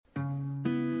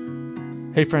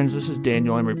Hey friends, this is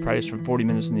Daniel Emery Price from 40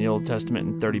 Minutes in the Old Testament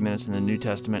and 30 Minutes in the New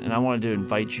Testament, and I wanted to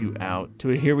invite you out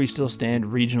to a Here We Still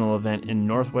Stand regional event in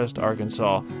Northwest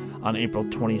Arkansas on April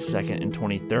 22nd and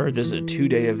 23rd. This is a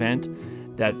 2-day event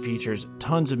that features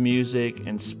tons of music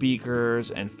and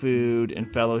speakers and food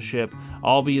and fellowship.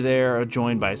 I'll be there,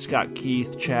 joined by Scott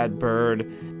Keith, Chad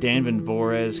Bird, Dan Van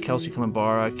Voores, Kelsey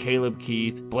Klimbara, Caleb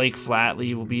Keith, Blake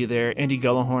Flatley will be there. Andy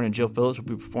Gullahorn and Jill Phillips will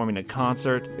be performing a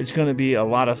concert. It's going to be a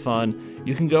lot of fun.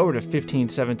 You can go over to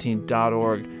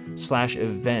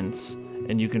 1517.org/events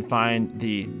and you can find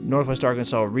the Northwest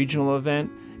Arkansas regional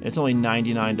event. And it's only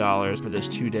 $99 for this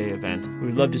 2-day event.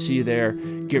 We'd love to see you there.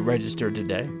 Get registered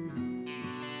today.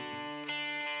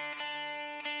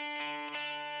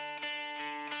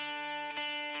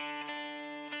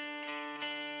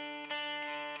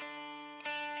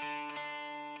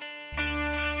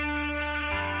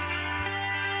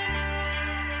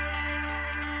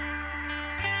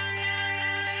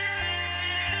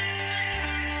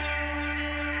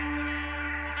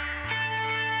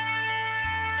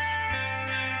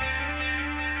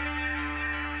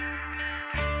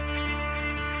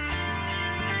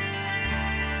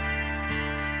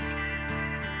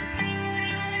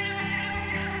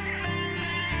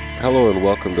 Hello and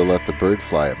welcome to Let the Bird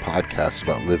Fly, a podcast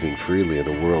about living freely in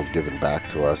a world given back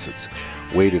to us. It's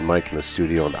Wade and Mike in the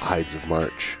studio on the Ides of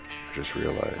March. I just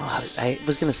realized. Oh, I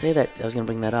was going to say that. I was going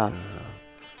to bring that up.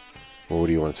 Well, what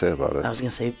do you want to say about it? I was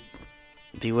going to say,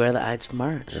 beware the Ides of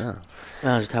March. Yeah.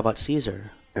 Well, I was talking about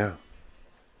Caesar. Yeah.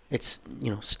 It's,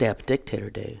 Stab Dictator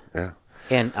Day. Yeah.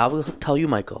 And I will tell you,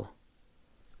 Michael,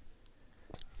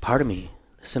 part of me,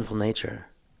 the sinful nature,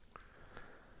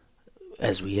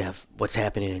 as we have what's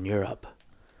happening in Europe,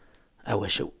 I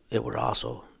wish it were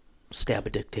also Stab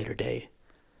a Dictator Day,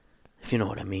 if you know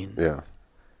what I mean. Yeah.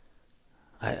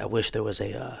 I wish there was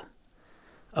a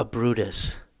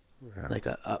Brutus, like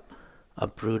a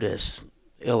Brutus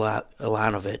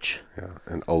Ilanovich. Yeah,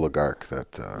 an oligarch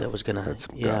that was gonna had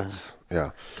some guts. Yeah.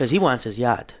 Because he wants his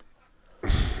yacht,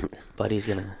 but he's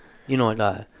gonna. You know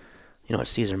what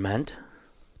Caesar meant?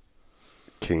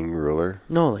 King, ruler.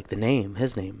 No, like the name,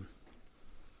 his name.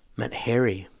 Meant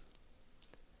Harry.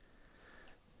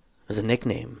 It was a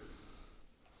nickname.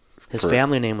 His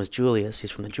family name was Julius. He's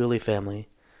from the Julie family.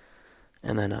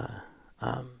 And then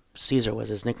Caesar was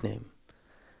his nickname.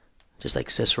 Just like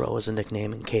Cicero was a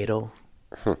nickname and Cato.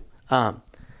 And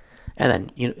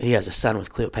then he has a son with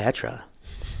Cleopatra.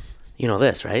 You know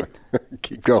this, right?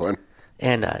 Keep going.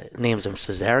 And names him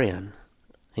Caesarion.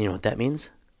 You know what that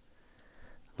means?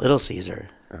 Little Caesar.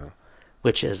 Oh.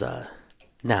 Which is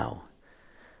now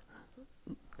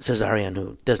Caesarion,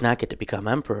 who does not get to become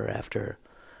emperor after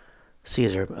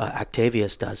Caesar,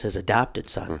 Octavius does, his adopted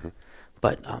son. Mm-hmm.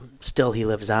 But still he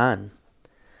lives on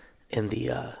in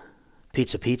the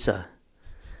pizza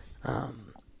that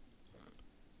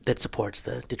supports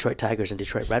the Detroit Tigers and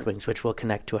Detroit Red Wings, which will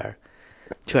connect to our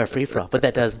free-for-all. But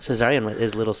that does, Caesarion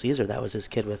is Little Caesar. That was his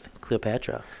kid with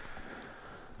Cleopatra,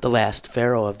 the last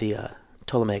pharaoh of the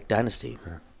Ptolemaic dynasty.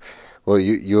 Yeah. Well,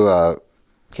 you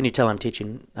can you tell I'm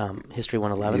teaching History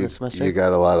 111 this semester? You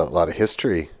got a lot of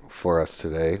history for us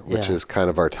today, which is kind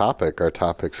of our topic. Our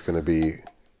topic's going to be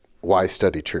why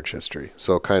study church history.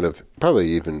 So kind of probably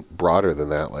even broader than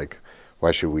that, like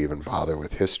why should we even bother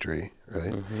with history,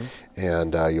 right? Mm-hmm.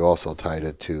 And you also tied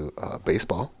it to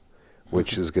baseball,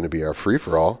 which is going to be our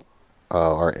free-for-all,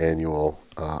 our annual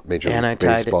Major League Baseball. And I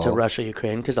tied it to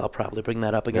Russia-Ukraine because I'll probably bring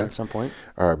that up again at some point.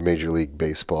 Our annual Major League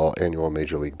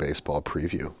Baseball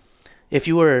preview. If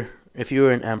you were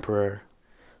an emperor,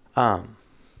 so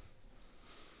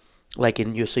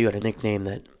you had a nickname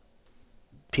that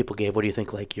people gave. What do you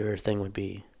think your thing would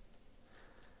be?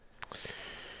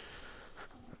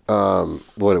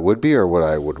 What it would be, or what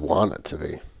I would want it to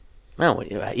be? No,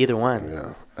 either one.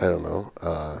 Yeah, I don't know.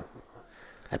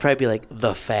 I'd probably be like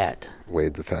the Fat.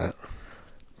 Wade the Fat.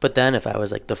 But then if I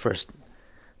was like the first,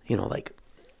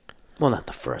 well, not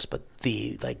the first, but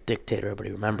the dictator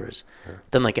everybody remembers. Yeah.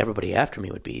 Then everybody after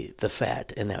me would be the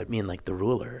Fat, and that would mean the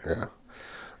ruler. Yeah.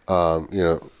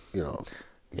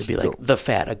 It'd be the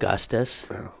Fat Augustus.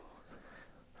 Yeah.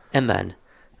 And then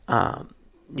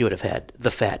you would have had the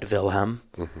Fat Wilhelm,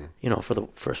 for the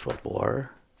First World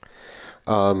War.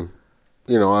 I'd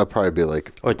probably be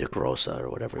or the Grossa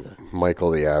or whatever. Michael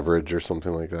the Average or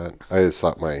something like that. I just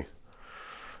thought my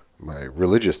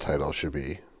religious title should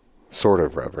be sort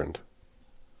of Reverend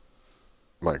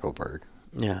Michael Berg.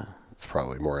 Yeah. It's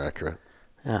probably more accurate.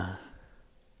 Yeah. All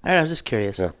right, I was just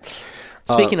curious. Yeah.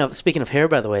 Speaking of hair,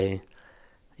 by the way,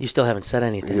 you still haven't said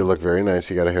anything. You look very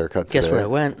nice. You got a haircut today. Guess where I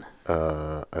went?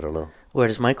 I don't know. Where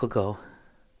does Michael go?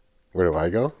 Where do I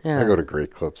go? Yeah. I go to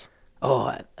Great Clips. Oh,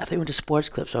 I thought you went to Sports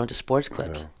Clips. I went to Sports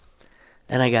Clips.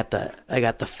 And I got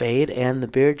the fade and the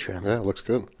beard trim. Yeah, it looks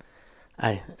good.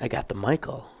 I got the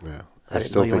Michael. Yeah. I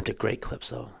didn't know you went to Great Clips,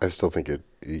 though. I still think you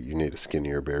need a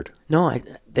skinnier beard. No,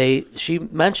 she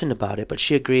mentioned about it, but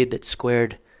she agreed that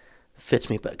squared fits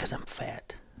me, but because I'm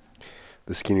fat.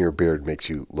 The skinnier beard makes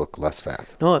you look less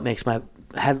fat. No, it makes my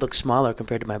head look smaller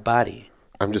compared to my body.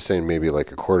 I'm just saying maybe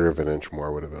like a quarter of an inch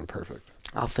more would have been perfect.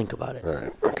 I'll think about it. All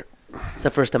right. Okay. It's the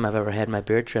first time I've ever had my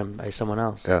beard trimmed by someone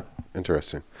else. Yeah.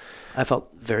 Interesting. I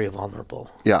felt very vulnerable.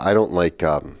 Yeah, I don't like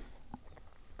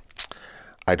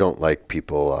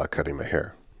people cutting my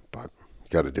hair, but you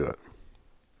got to do it.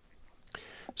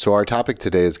 So our topic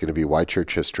today is going to be why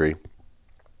church history.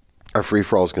 Our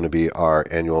free-for-all is going to be our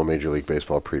annual Major League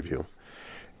Baseball preview.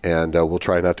 And we'll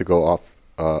try not to go off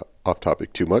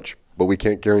topic too much, but we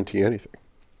can't guarantee anything.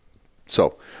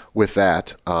 So with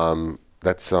that,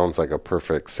 that sounds like a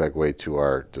perfect segue to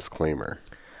our disclaimer.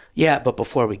 Yeah, but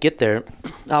before we get there,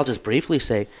 I'll just briefly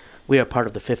say we are part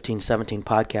of the 1517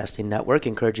 Podcasting Network.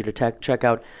 Encourage you to check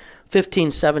out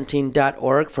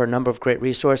 1517.org for a number of great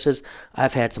resources.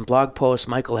 I've had some blog posts.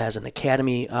 Michael has an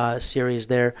Academy series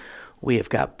there. We have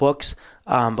got books,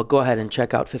 but go ahead and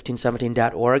check out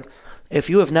 1517.org. If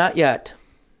you have not yet,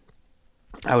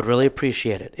 I would really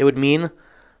appreciate it. It would mean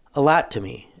a lot to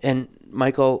me. And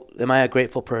Michael, am I a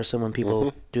grateful person when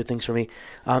people do things for me?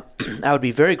 I would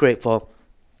be very grateful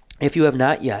if you have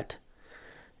not yet,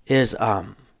 if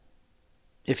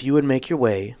you would make your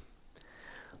way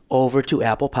over to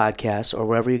Apple Podcasts or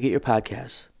wherever you get your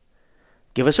podcasts.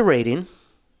 Give us a rating.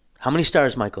 How many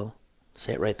stars, Michael?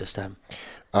 Say it right this time.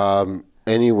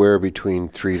 Anywhere between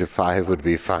 3 to 5 would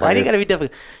be fine. Why do you got to be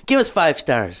difficult? Give us 5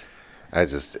 stars.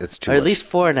 It's too or much. at least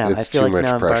 4 now. It's I feel too like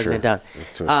much now pressure. I'm bargaining it down.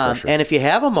 It's too much pressure. And if you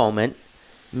have a moment,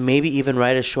 maybe even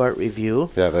write a short review.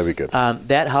 Yeah, that'd be good.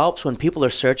 That helps when people are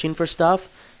searching for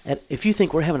stuff. And if you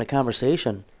think we're having a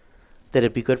conversation that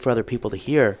it'd be good for other people to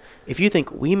hear, if you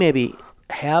think we maybe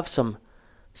have some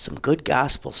good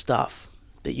gospel stuff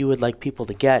that you would like people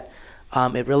to get,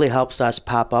 it really helps us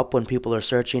pop up when people are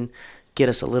searching, get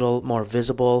us a little more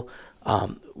visible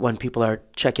when people are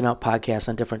checking out podcasts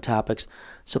on different topics.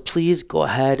 So please go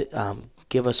ahead,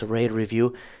 give us a rate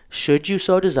review. Should you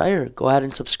so desire, go ahead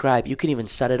and subscribe. You can even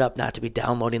set it up not to be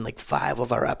downloading like 5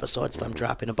 of our episodes if I'm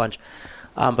dropping a bunch.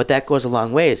 But that goes a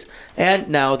long ways. And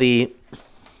now the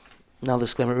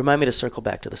disclaimer. Remind me to circle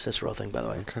back to the Cicero thing, by the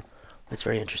way. Okay. It's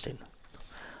very interesting.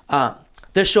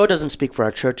 This show doesn't speak for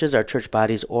our churches, our church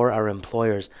bodies, or our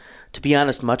employers. To be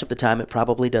honest, much of the time it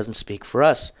probably doesn't speak for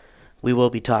us. We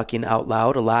will be talking out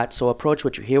loud a lot, so approach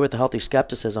what you hear with a healthy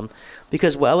skepticism,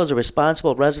 because, well, as a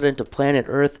responsible resident of planet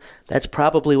Earth, that's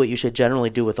probably what you should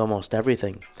generally do with almost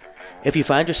everything. If you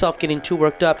find yourself getting too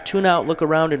worked up, tune out, look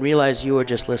around, and realize you are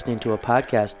just listening to a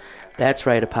podcast. That's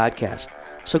right, a podcast.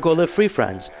 So go live free,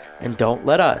 friends, and don't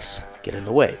let us get in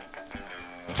the way.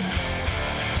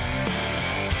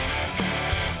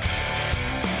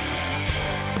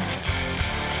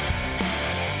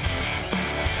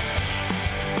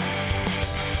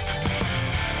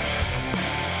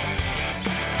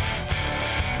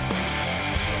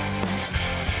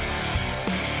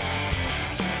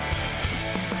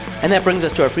 And that brings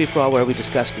us to our free-for-all, where we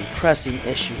discuss the pressing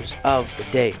issues of the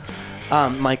day.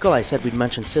 Michael, I said we'd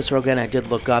mention Cicero again. I did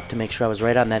look up to make sure I was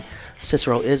right on that.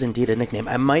 Cicero is indeed a nickname.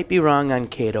 I might be wrong on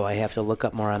Cato. I have to look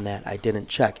up more on that. I didn't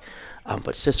check.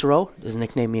 But Cicero is a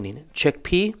nickname meaning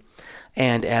chickpea.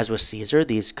 And as with Caesar,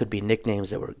 these could be nicknames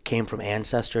that came from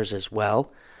ancestors as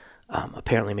well.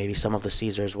 Apparently, maybe some of the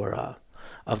Caesars were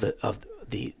of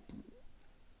the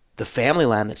family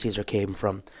line that Caesar came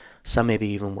from. Some maybe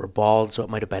even were bald, so it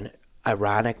might have been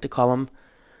ironic to call him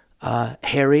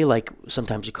hairy, like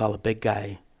sometimes you call a big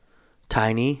guy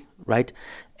tiny, right?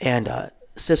 And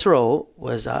Cicero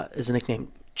is a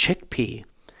nickname chickpea,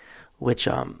 which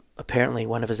apparently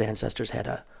one of his ancestors had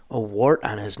a wart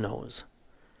on his nose.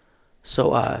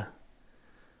 So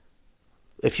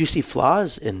if you see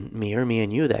flaws in me or me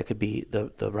and you, that could be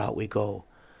the route we go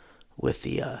with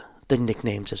the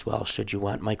nicknames as well, should you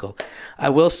want, Michael. I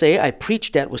will say I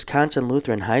preached at Wisconsin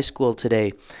Lutheran High School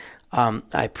today.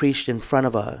 I preached in front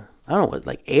of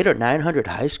like 800 or 900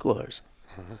 high schoolers.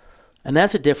 Mm-hmm. And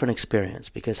that's a different experience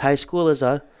because high school is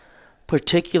a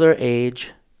particular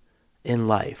age in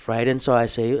life, right? And so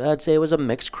I'd say it was a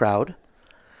mixed crowd.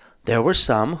 There were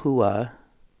some who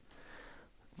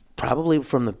probably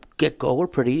from the get-go were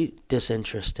pretty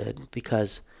disinterested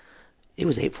because it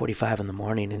was 8:45 in the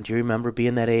morning, and do you remember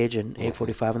being that age and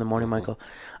 8:45 in the morning, Michael?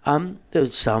 There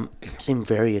was some seemed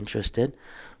very interested,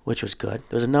 which was good.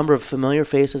 There was a number of familiar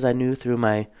faces I knew through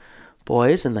my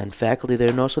boys, and then faculty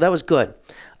there. So that was good.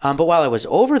 But while I was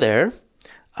over there,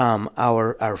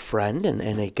 our friend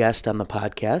and a guest on the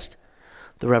podcast,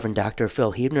 the Reverend Dr.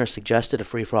 Phil Hebner, suggested a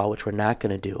free-for-all, which we're not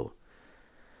going to do.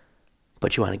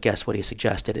 But you want to guess what he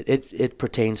suggested? It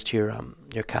pertains to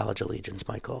your college allegiance,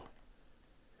 Michael.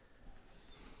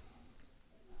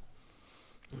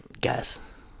 Guess.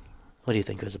 What do you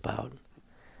think it was about?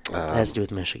 It has to do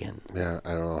with Michigan. Yeah,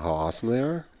 I don't know how awesome they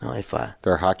are. No, if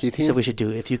they're a hockey he team. said we should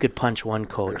do, if you could punch one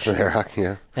coach They're hockey,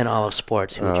 yeah. in all of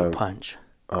sports, who would you punch?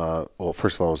 Well,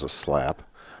 first of all, it was a slap.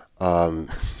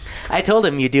 I told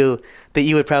him that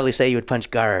you would probably say you would punch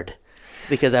guard,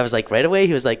 because I was like, right away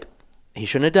he was like, he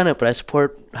shouldn't have done it, but I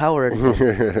support Howard.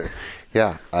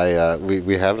 Yeah,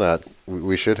 we have not.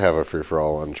 We should have a free for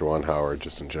all on Juwan Howard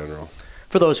just in general.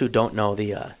 For those who don't know,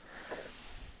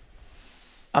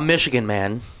 a Michigan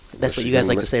man. That's what you guys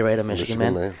like to say, right? A Michigan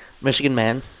man. Michigan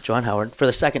man, Juwan Howard, for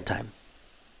the second time,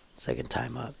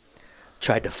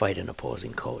 tried to fight an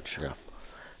opposing coach. Yeah.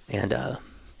 And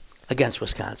against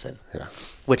Wisconsin. Yeah.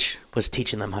 Which was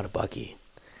teaching them how to bucky.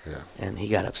 Yeah. And he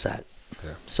got upset.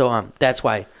 Yeah. So that's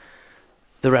why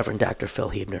the Reverend Dr.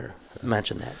 Phil Hebner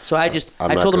mentioned that. So I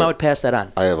told him I would pass that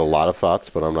on. I have a lot of thoughts,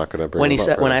 but I'm not going to bring them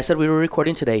up. When I said we were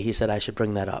recording today, he said I should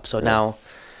bring that up. So now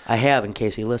I have, in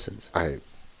case he listens. I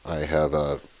have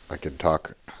I could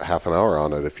talk half an hour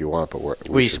on it if you want, but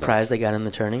were you surprised they got in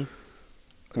the tourney?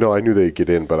 No, I knew they'd get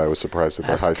in, but I was surprised at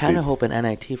the high seed. I was kind of hoping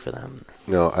NIT for them.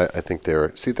 No, I think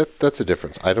they're. See, that's a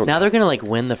difference. I don't. Now they're going to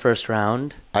win the first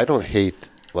round. I don't hate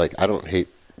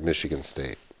Michigan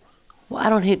State. Well, I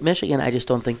don't hate Michigan. I just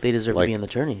don't think they deserve to be in the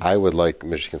tourney. I would like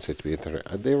Michigan State to be in the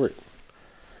tourney.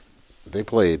 They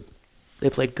played. They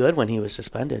played good when he was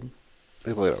suspended.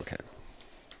 They played okay.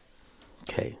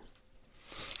 Okay.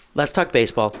 Let's talk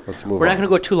baseball. Let's move on. We're not going to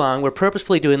go too long. We're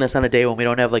purposefully doing this on a day when we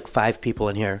don't have 5 people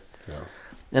in here. Yeah.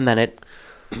 And then it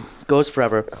goes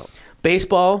forever. Yeah.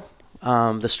 Baseball,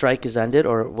 the strike is ended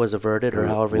or was averted or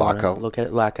however you want to look at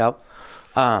it. Lockout.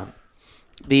 We're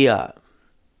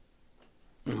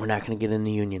not going to get into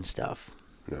union stuff.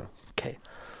 No. Okay.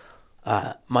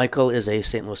 Michael is a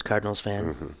St. Louis Cardinals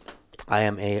fan. Mm-hmm. I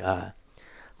am a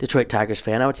Detroit Tigers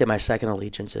fan. I would say my second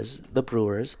allegiance is the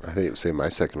Brewers. I think say my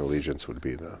second allegiance would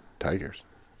be the Tigers.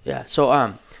 Yeah.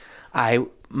 So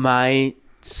my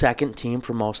second team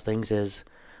for most things is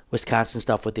Wisconsin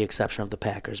stuff, with the exception of the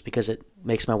Packers, because it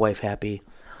makes my wife happy,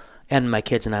 and my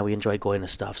kids and I, we enjoy going to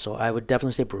stuff. So I would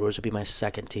definitely say Brewers would be my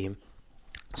second team.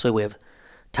 So we have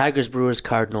Tigers, Brewers,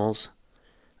 Cardinals.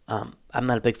 I'm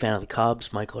not a big fan of the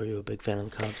Cubs. Michael, are you a big fan of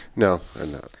the Cubs? No,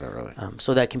 I'm not really.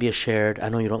 So that can be a shared. I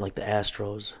know you don't like the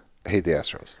Astros. I hate the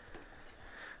Astros.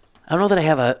 I don't know that I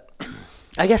have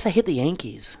I guess I hate the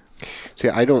Yankees. See,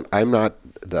 I'm not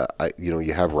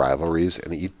you have rivalries,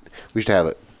 and we should have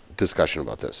a discussion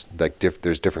about this.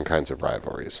 There's different kinds of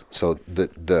rivalries. So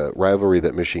the rivalry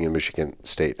that Michigan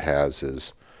State has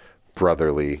is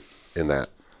brotherly in that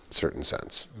certain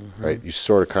sense, right? You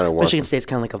sort of kind of want Michigan State's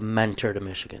kind of like a mentor to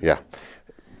Michigan. Yeah.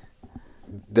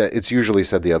 That it's usually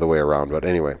said the other way around, but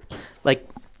anyway. Like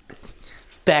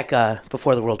back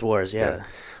before the World Wars, yeah.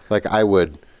 Like I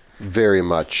would very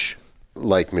much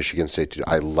like Michigan State.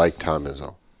 I like Tom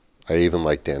Izzo. I even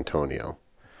like D'Antonio.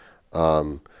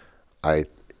 I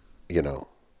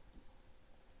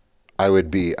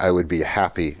would be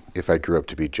happy if I grew up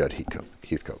to be Judd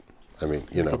Heathcote. I mean,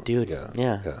 Good dude.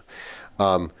 Yeah.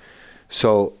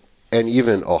 So, and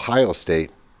even Ohio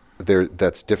State,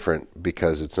 that's different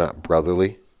because it's not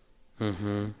brotherly,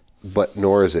 but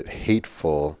nor is it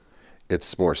hateful.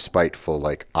 It's more spiteful.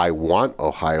 Like, I want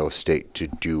Ohio State to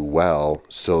do well,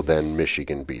 so then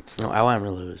Michigan beats them. No, I want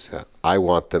them to lose. Yeah, I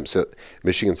want them. So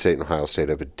Michigan State and Ohio State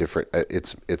have a different.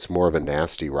 It's more of a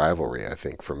nasty rivalry, I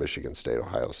think, for Michigan State,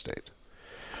 Ohio State.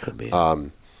 Could be.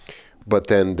 But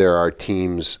then there are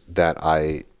teams that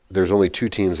there's only 2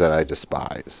 teams that I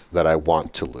despise, that I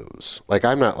want to lose. Like,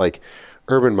 I'm not like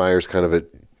Urban Meyer's kind of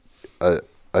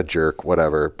a jerk,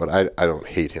 whatever, but I don't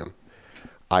hate him.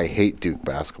 I hate Duke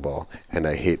basketball, and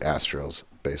I hate Astros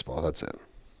baseball. That's it.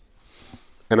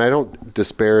 And I don't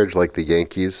disparage like the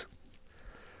Yankees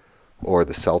or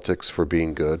the Celtics for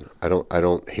being good. I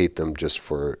don't hate them just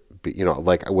for,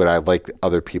 like, would I like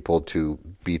other people to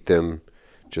beat them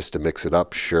just to mix it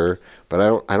up? Sure.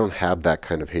 But I don't have that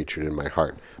kind of hatred in my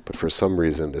heart. But for some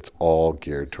reason, it's all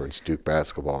geared towards Duke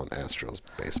basketball and Astros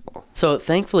baseball. So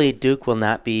thankfully, Duke will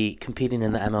not be competing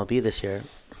in the MLB this year,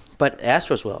 but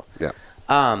Astros will. Yeah.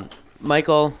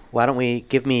 Michael, why don't we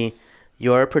give me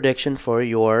your prediction for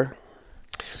your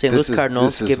St. Louis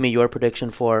Cardinals? Give me your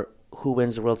prediction for who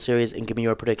wins the World Series, and give me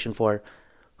your prediction for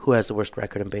who has the worst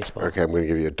record in baseball. Okay, I'm going to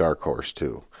give you a dark horse,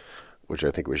 too. which I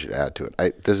think we should add to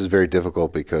it. This is very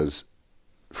difficult because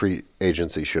free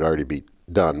agency should already be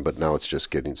done, but now it's just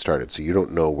getting started. So you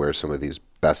don't know where some of these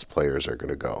best players are going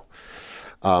to go.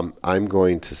 I'm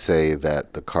going to say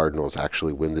that the Cardinals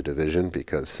actually win the division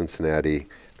because Cincinnati,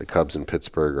 the Cubs, and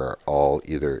Pittsburgh are all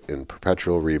either in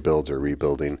perpetual rebuilds or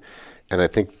rebuilding. And I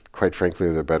think, quite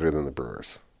frankly, they're better than the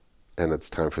Brewers. And it's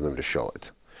time for them to show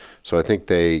it. So I think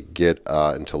they get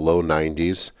into low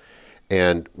 90s.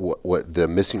 And what the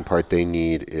missing part they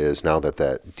need is, now that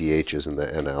DH is in the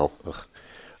NL,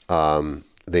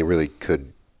 they really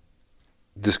could.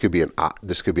 This could be an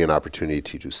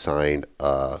opportunity to sign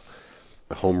a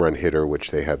home run hitter,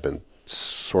 which they have been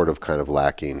sort of kind of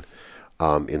lacking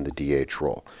in the DH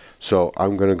role. So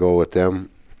I'm going to go with them.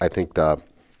 I think the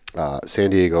San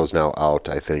Diego's now out.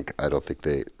 I don't think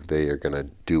they are going to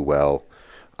do well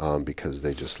because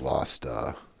they just lost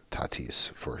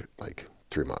Tatis for like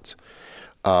 3 months.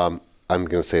 I'm going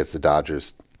to say it's the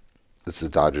Dodgers. It's the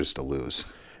Dodgers to lose.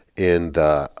 In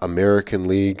the American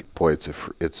League, boy,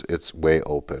 it's way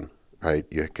open, right?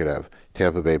 You could have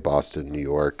Tampa Bay, Boston, New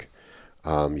York.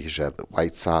 You should have the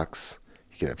White Sox.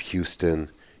 You could have Houston.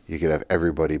 You could have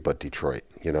everybody but Detroit,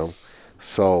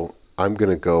 So I'm going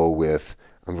to go with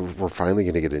we're finally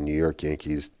going to get a New York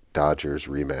Yankees-Dodgers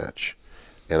rematch.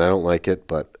 And I don't like it,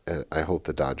 but I hope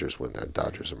the Dodgers win. The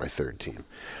Dodgers are my third team.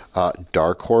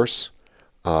 Dark horse,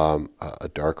 a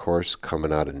dark horse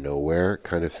coming out of nowhere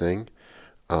kind of thing.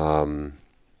 I'm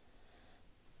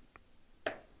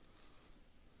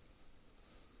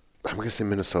going to say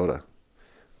Minnesota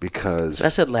because I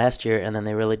said last year, and then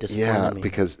they really disappointed me.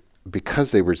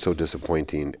 Because they were so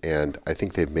disappointing, and I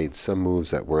think they've made some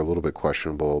moves that were a little bit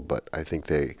questionable, but I think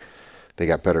they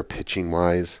got better pitching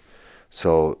wise.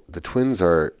 So the Twins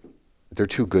they're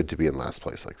too good to be in last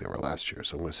place like they were last year.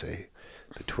 So I'm going to say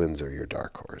the Twins are your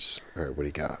dark horse. All right, what do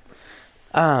you got?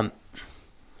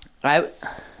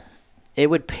 It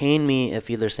would pain me if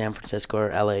either San Francisco or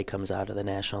LA comes out of the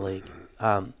National League.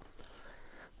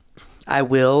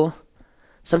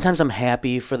 Sometimes I'm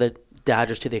happy for the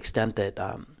Dodgers to the extent that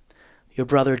your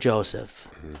brother Joseph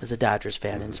is a Dodgers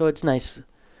fan. And so it's nice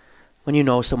when you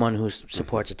know someone who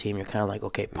supports a team, you're kind of like,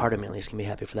 okay, part of me at least can be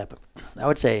happy for that. But I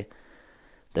would say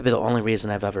that'd be the only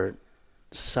reason I've ever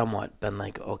somewhat been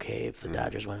like, okay, if the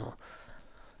Dodgers win.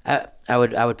 I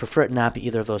would prefer it not be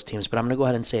either of those teams, but I'm going to go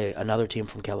ahead and say another team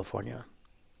from California.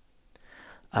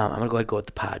 I'm going to go ahead and go with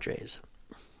the Padres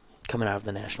coming out of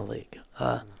the National League.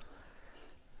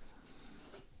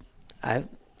 I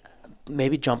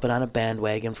maybe jumping on a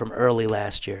bandwagon from early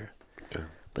last year,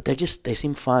 but they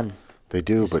seem fun. They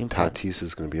do, but Tatis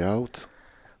is going to be out.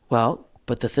 Well,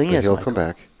 but the thing is, he'll Michael, come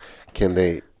back. Can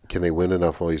they win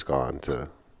enough while he's gone to?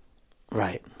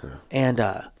 Right, yeah. And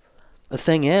the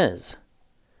thing is,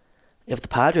 if the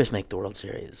Padres make the World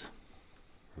Series,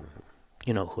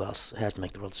 you know who else has to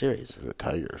make the World Series? The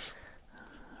Tigers.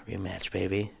 Rematch,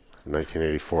 baby.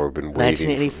 1984. We've been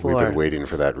waiting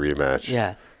for that rematch.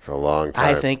 Yeah. For a long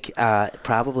time. I think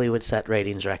probably would set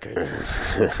ratings records.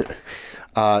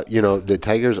 The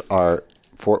Tigers are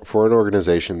for an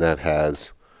organization that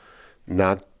has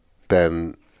not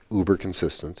been uber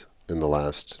consistent in the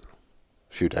last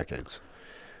few decades.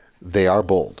 They are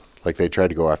bold. Like they tried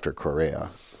to go after Correa,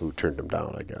 who turned him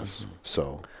down, I guess. Mm-hmm.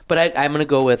 So, but I'm going to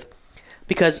go with,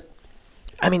 because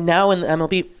I mean now in the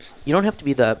MLB, you don't have to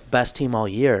be the best team all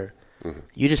year. Mm-hmm.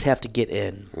 You just have to get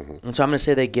in. Mm-hmm. And so I'm going to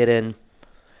say they get in,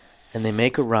 and they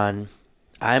make a run.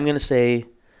 I'm going to say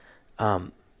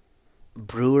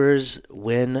Brewers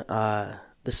win the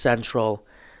Central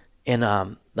in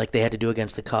like they had to do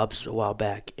against the Cubs a while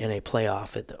back in a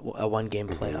playoff, a one-game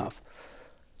playoff,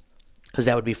 because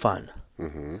that would be fun.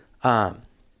 Mm-hmm. I'm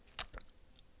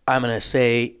going to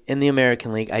say in the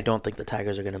American League, I don't think the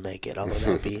Tigers are going to make it, although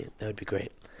that would be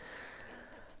great.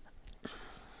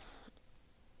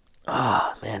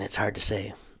 Oh, man, it's hard to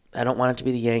say. I don't want it to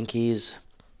be the Yankees.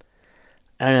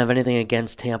 I don't have anything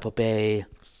against Tampa Bay.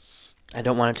 I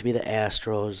don't want it to be the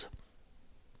Astros.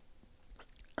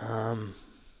 Can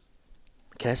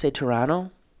I say Toronto?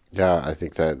 Yeah, I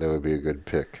think that would be a good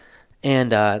pick.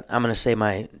 And I'm going to say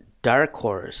my dark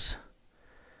horse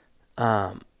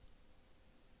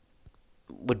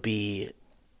would be,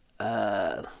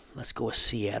 let's go with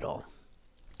Seattle.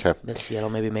 Okay. That Seattle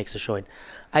maybe makes a showing.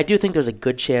 I do think there's a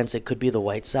good chance it could be the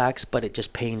White Sox, but it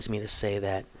just pains me to say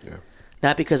that. Yeah.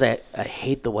 Not because I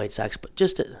hate the White Sox, but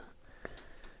just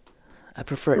I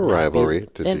prefer it. A rivalry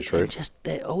to Detroit. And just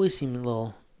they always seem a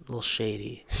little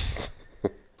shady.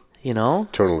 You know?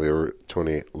 Tony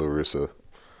La Russa.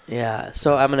 Yeah.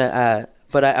 So I'm gonna,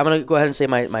 I'm gonna go ahead and say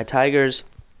my Tigers.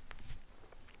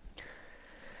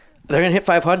 They're gonna hit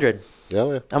 500. Yeah,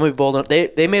 yeah. I'm going to be bold enough.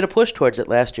 They made a push towards it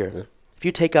last year. Yeah. If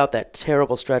you take out that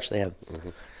terrible stretch they have,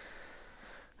 I'm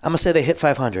going to say they hit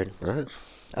 500. All right.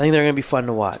 I think they're going to be fun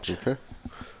to watch. Okay.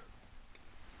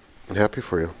 I'm happy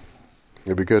for you.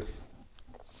 It'll be good.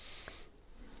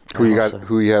 Who you got? So.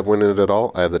 Who you have winning it at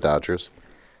all? I have the Dodgers.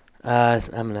 I'll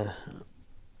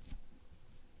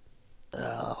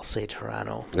say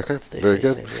Toronto. Okay, very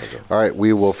good. All right,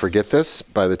 we will forget this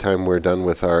by the time we're done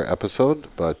with our episode,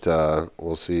 but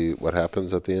we'll see what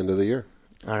happens at the end of the year.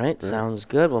 All right, sounds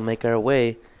good. We'll make our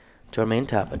way to our main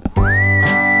topic.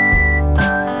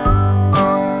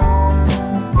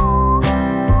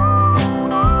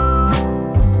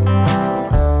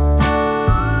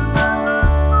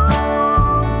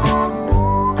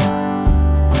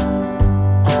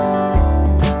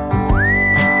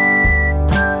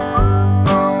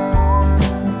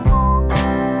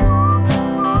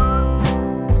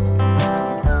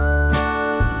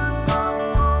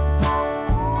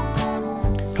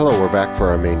 Back for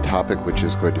our main topic, which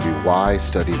is going to be why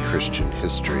study Christian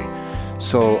history.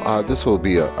 So this will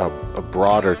be a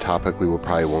broader topic. We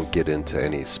probably won't get into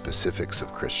any specifics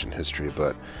of Christian history,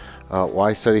 but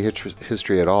why study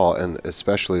history at all, and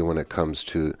especially when it comes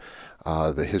to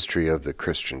the history of the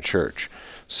Christian church.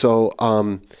 So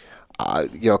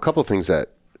a couple of things that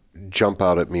jump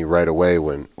out at me right away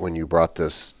when you brought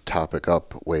this topic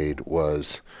up, Wade,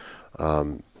 was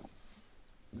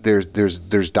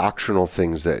there's doctrinal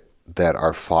things that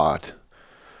are fought,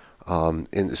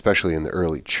 especially in the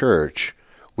early church,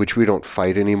 which we don't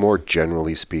fight anymore,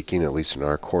 generally speaking, at least in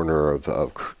our corner of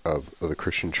the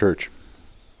Christian church,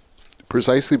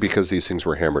 precisely because these things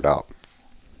were hammered out.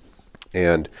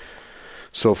 And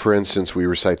so, for instance, we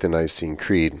recite the Nicene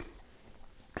Creed,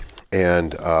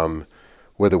 and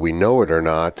whether we know it or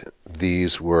not,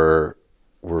 these were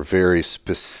very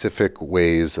specific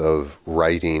ways of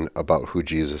writing about who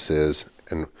Jesus is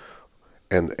and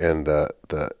the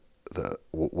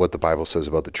what the Bible says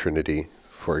about the Trinity,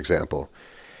 for example.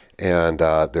 And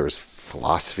there was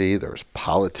philosophy, there was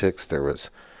politics, there was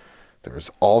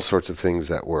all sorts of things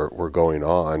that were going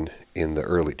on in the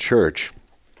early church,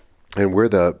 and we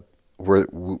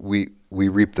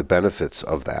reap the benefits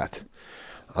of that.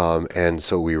 And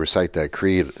so we recite that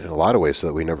creed in a lot of ways so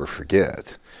that we never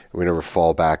forget, we never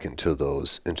fall back into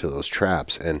those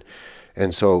traps. And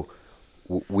so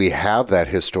we have that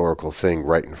historical thing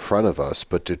right in front of us,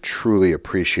 but to truly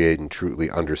appreciate and truly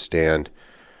understand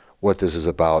what this is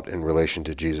about in relation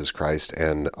to Jesus Christ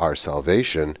and our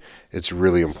salvation, it's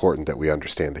really important that we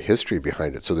understand the history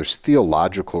behind it. So there's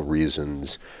theological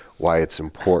reasons why it's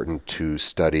important to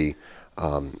study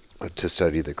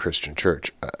the Christian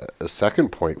church. A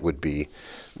second point would be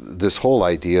this whole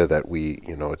idea that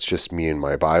it's just me and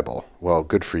my Bible. Well,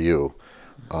 good for you,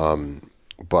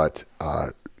 but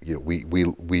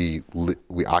we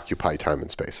occupy time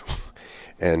and space,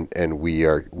 and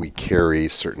we carry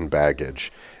certain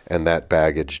baggage, and that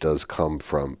baggage does come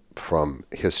from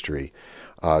history,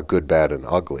 good, bad, and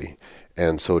ugly.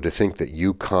 And so to think that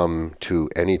you come to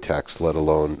any text, let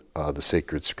alone the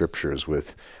sacred scriptures,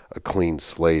 with a clean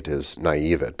slate is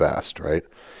naive at best, right?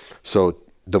 So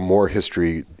the more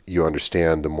history you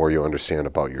understand, the more you understand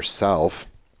about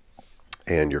yourself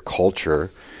and your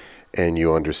culture, and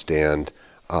you understand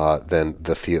then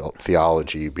the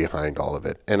theology behind all of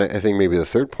it. And I think maybe the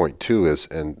third point too is,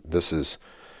 and this is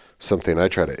something I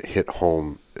try to hit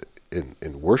home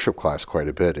in worship class quite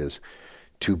a bit, is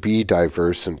to be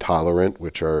diverse and tolerant,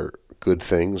 which are good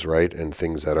things, right? And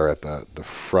things that are at the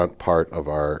front part of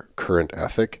our current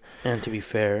ethic. And to be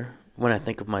fair, when I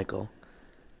think of Michael,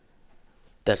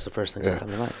 that's the first thing that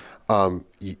comes to mind.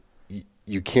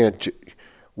 You can't...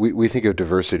 We think of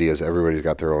diversity as everybody's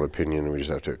got their own opinion and we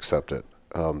just have to accept it.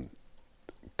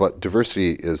 But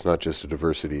diversity is not just a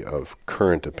diversity of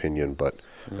current opinion, but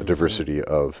a diversity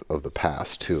of the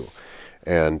past too.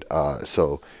 And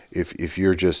so if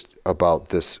you're just about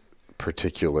this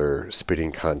particular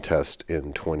spitting contest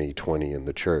in 2020 in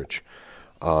the church,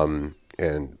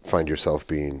 and find yourself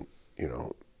being,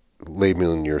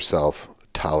 labeling yourself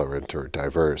tolerant or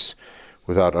diverse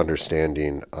without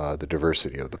understanding the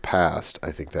diversity of the past,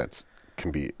 I think that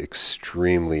can be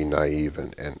extremely naive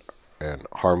and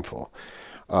harmful.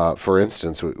 For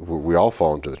instance, we all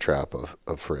fall into the trap of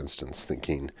for instance,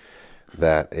 thinking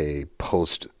that a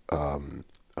post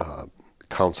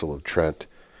Council of Trent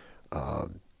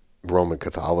Roman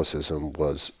Catholicism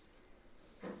was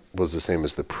the same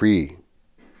as the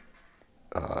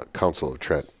pre-Council of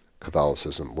Trent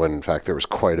Catholicism, when in fact there was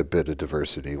quite a bit of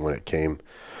diversity when it came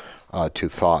to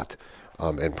thought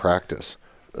and practice,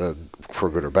 for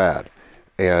good or bad.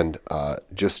 And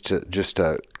just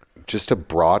to just to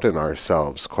broaden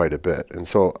ourselves quite a bit. And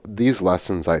so these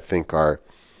lessons, I think, are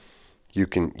you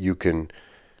can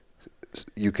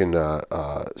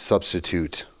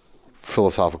substitute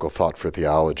philosophical thought for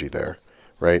theology there,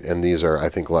 right? And these are, I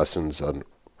think, lessons on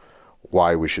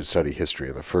why we should study history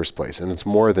in the first place. And it's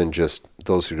more than just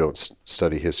those who don't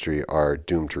study history are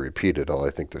doomed to repeat it, although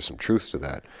I think there's some truth to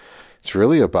that. It's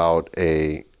really about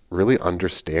really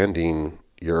understanding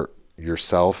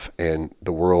yourself and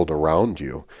the world around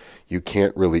you. You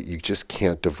just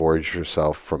can't divorce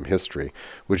yourself from history,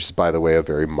 which is, by the way, a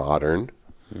very modern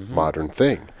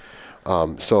thing.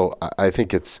 So I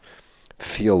think it's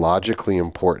theologically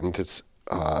important. It's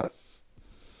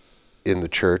in the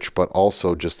church, but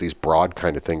also just these broad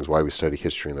kind of things, why we study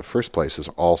history in the first place, is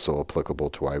also applicable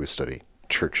to why we study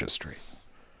church history.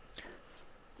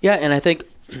 Yeah, and I think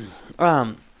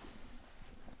one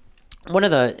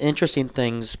of the interesting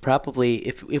things, probably,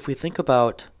 if we think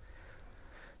about,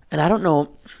 and I don't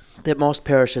know that most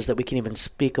parishes that we can even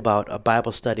speak about a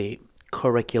Bible study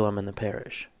curriculum in the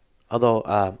parish,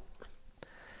 although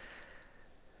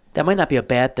that might not be a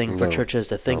bad thing for churches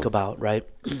to think about, right?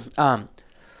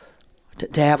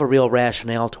 To have a real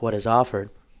rationale to what is offered.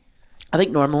 I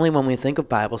think normally when we think of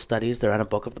Bible studies, they're on a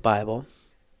book of the Bible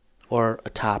or a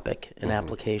topic, an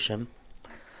application,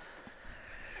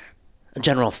 a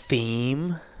general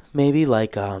theme, maybe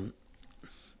like, I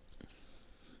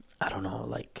don't know,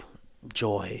 like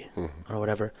joy or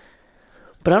whatever.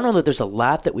 But I don't know that there's a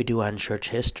lot that we do on church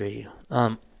history.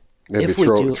 Maybe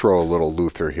throw a little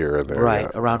Luther here and there.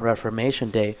 Right, around Reformation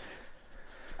Day.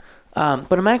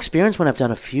 But in my experience, when I've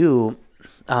done a few,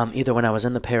 either when I was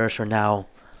in the parish or now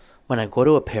when I go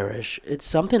to a parish, it's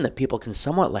something that people can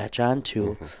somewhat latch on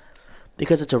to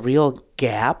because it's a real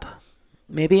gap,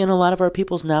 maybe in a lot of our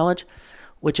people's knowledge,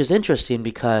 which is interesting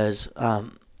because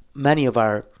many of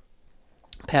our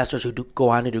pastors who go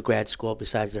on to do grad school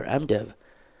besides their MDiv,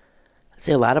 I'd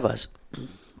say a lot of us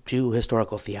do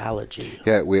historical theology.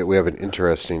 Yeah, we have an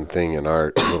interesting thing in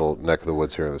our little neck of the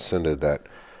woods here in the Synod that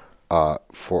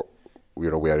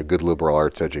we had a good liberal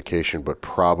arts education, but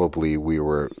probably we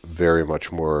were very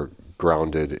much more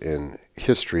grounded in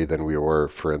history than we were,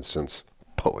 for instance,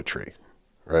 poetry,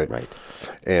 right? Right.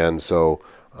 And so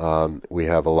we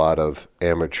have a lot of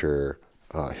amateur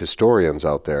historians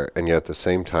out there, and yet at the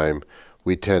same time,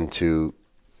 we tend to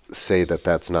say that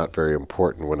that's not very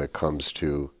important when it comes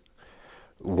to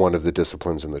one of the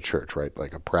disciplines in the church, right?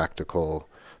 Like a practical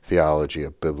theology,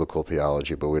 a biblical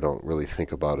theology, but we don't really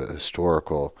think about a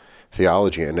historical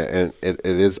theology. And it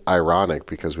is ironic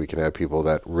because we can have people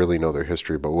that really know their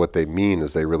history, but what they mean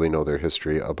is they really know their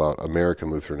history about American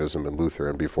Lutheranism and Luther.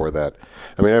 And before that,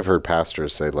 I mean, I've heard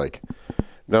pastors say, like,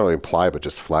 not only imply, but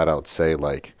just flat out say,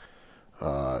 like,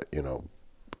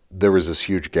 there was this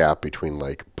huge gap between,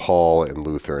 like, Paul and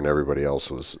Luther, and everybody else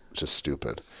was just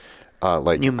stupid.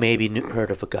 You maybe heard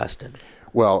of Augustine.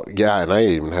 Well, yeah, and I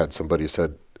even had somebody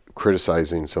said,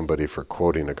 criticizing somebody for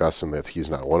quoting Augustine, that he's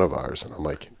not one of ours. And I'm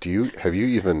like, have you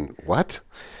even, what?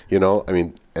 I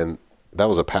mean, and that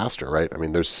was a pastor, right? I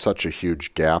mean, there's such a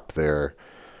huge gap there,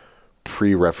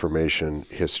 pre-Reformation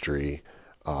history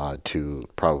to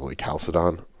probably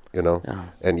Chalcedon,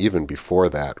 and even before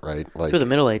that, right? Like through the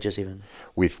Middle Ages even.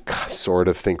 We sort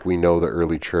of think we know the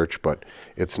early church, but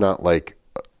it's not like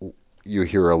you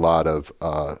hear a lot of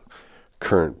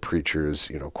current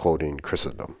preachers, quoting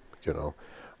Chrysostom,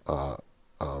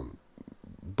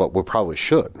 but we probably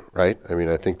should, right? I mean,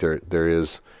 I think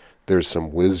there's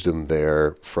some wisdom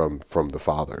there from the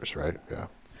fathers, right? Yeah.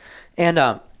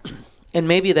 And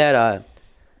maybe that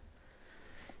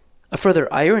a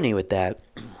further irony with that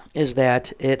is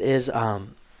that it is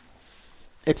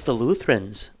it's the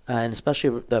Lutherans and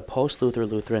especially the post-Luther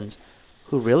Lutherans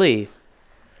who really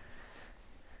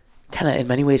kind of in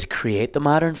many ways create the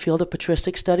modern field of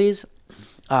patristic studies.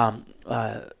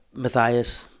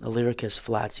 Matthias Illyricus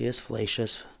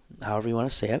Fallacius, however you want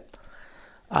to say it,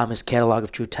 his catalog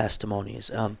of true testimonies.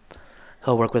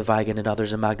 He'll work with Weigand and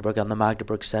others in Magdeburg on the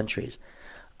Magdeburg centuries.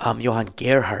 Johann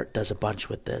Gerhardt does a bunch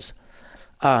with this.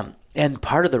 And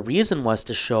part of the reason was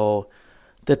to show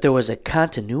that there was a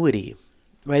continuity,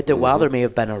 right? That while there may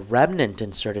have been a remnant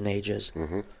in certain ages,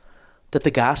 that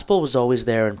the gospel was always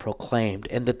there and proclaimed,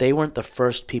 and that they weren't the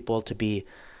first people to be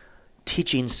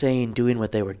teaching, saying, doing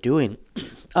what they were doing.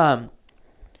 And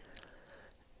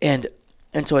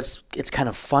so it's kind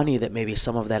of funny that maybe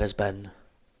some of that has been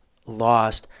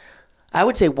lost. I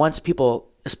would say once people,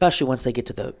 especially once they get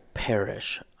to the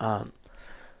parish,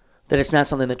 that it's not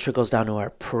something that trickles down to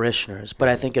our parishioners. But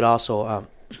I think it also,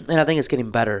 and I think it's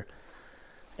getting better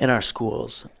in our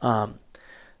schools. But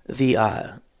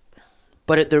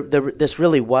But this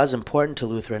really was important to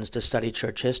Lutherans to study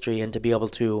church history and to be able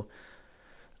to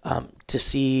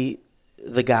see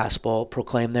the gospel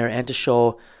proclaimed there and to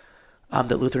show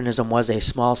that Lutheranism was a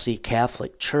small c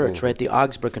Catholic church, right? The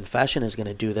Augsburg Confession is going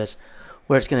to do this,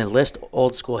 where it's going to list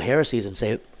old school heresies and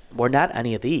say, we're not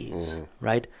any of these,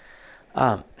 right?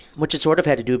 Which it sort of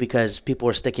had to do because people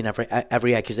were sticking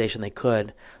every accusation they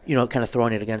could, kind of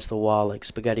throwing it against the wall like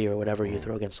spaghetti or whatever you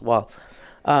throw against the wall.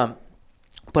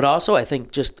 But also I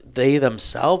think just they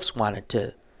themselves wanted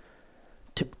to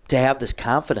have this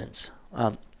confidence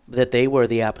that they were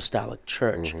the apostolic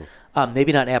church.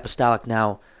 Maybe not apostolic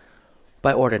now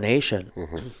by ordination,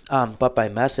 but by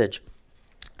message.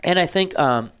 And I think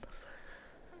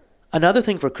another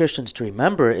thing for Christians to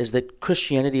remember is that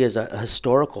Christianity is a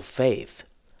historical faith.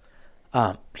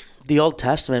 The Old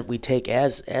Testament we take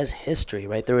as history,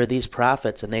 right? There were these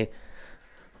prophets, and they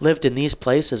lived in these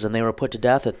places, and they were put to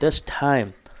death at this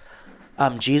time.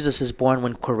 Jesus is born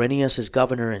when Quirinius is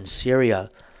governor in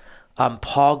Syria.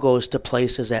 Paul goes to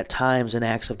places at times in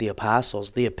Acts of the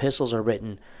Apostles. The epistles are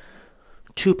written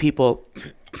to people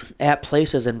at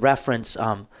places and reference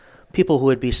people who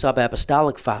would be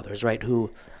sub-apostolic fathers, right,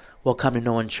 who will come to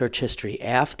know in church history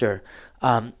after.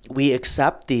 We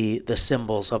accept the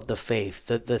symbols of the faith,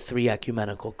 the three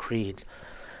ecumenical creeds.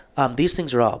 These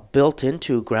things are all built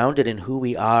into, grounded in who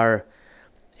we are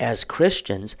as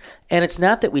Christians. And it's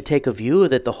not that we take a view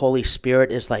that the Holy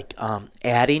Spirit is like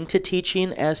adding to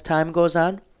teaching as time goes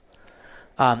on.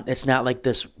 It's not like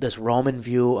this Roman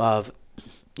view of,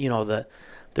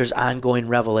 there's ongoing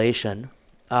revelation,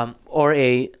 or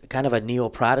a kind of a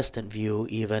neo-Protestant view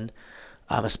even,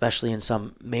 especially in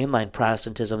some mainline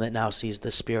Protestantism that now sees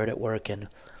the Spirit at work and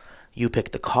you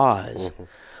pick the cause.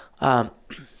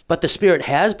 But the Spirit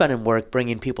has been in work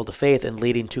bringing people to faith and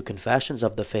leading to confessions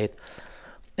of the faith.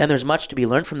 And there's much to be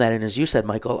learned from that. And as you said,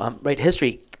 Michael, right,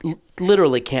 history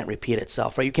literally can't repeat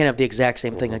itself, right? You can't have the exact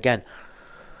same thing again.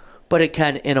 But it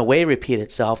can, in a way, repeat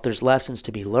itself. There's lessons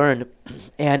to be learned.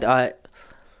 And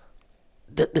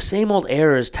the same old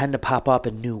errors tend to pop up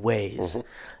in new ways.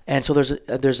 And so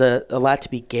there's a lot to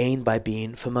be gained by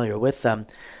being familiar with them.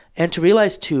 And to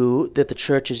realize, too, that the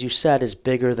church, as you said, is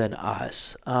bigger than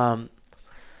us.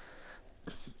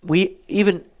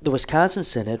 Even the Wisconsin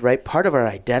Synod, right, part of our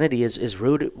identity is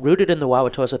rooted in the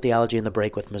Wauwatosa theology and the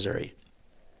break with Missouri.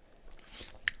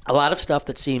 A lot of stuff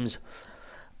that seems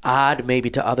odd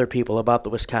maybe to other people about the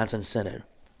Wisconsin Synod,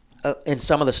 and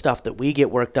some of the stuff that we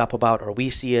get worked up about or we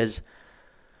see as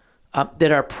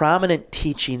that are prominent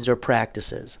teachings or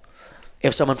practices,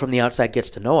 if someone from the outside gets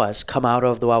to know us, come out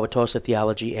of the Wauwatosa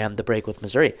theology and the break with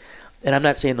Missouri. And I'm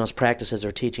not saying those practices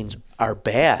or teachings are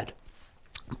bad,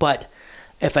 but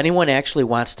if anyone actually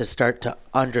wants to start to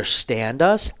understand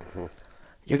us,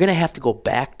 you're going to have to go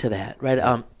back to that, right?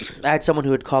 I had someone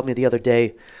who had called me the other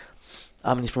day.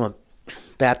 He's from a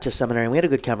Baptist seminary, and we had a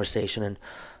good conversation.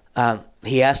 And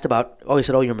he asked about, he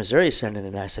said, you're Missouri Synod.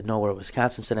 And I said, no, we're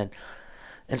Wisconsin Synod.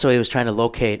 And so he was trying to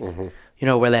locate,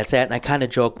 where that's at. And I kind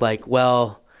of joked like,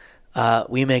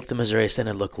 we make the Missouri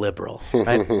Synod look liberal,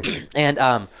 right?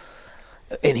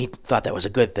 And he thought that was a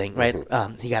good thing, right?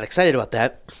 He got excited about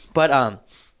that. But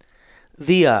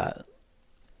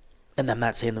and I'm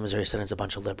not saying the Missouri Synod's a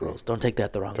bunch of liberals. Don't take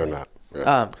that the wrong way. They're not.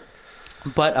 Yeah.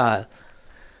 But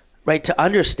right, to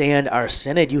understand our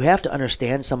synod, you have to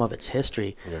understand some of its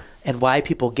history and why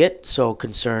people get so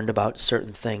concerned about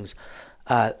certain things.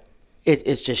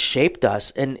 It's just shaped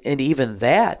us, and even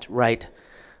that, right?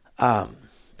 I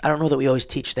don't know that we always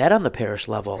teach that on the parish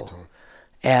level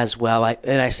as well.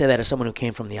 And I say that as someone who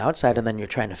came from the outside, and then you're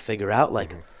trying to figure out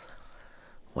like,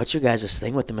 what's your guys'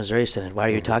 thing with the Missouri Synod? Why are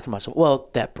you talking about so? Well,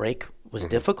 that break was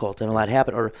difficult, and a lot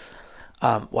happened. Or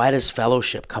why does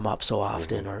fellowship come up so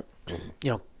often? Or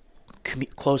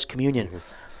close communion.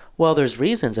 Well, there's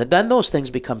reasons, and then those things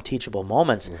become teachable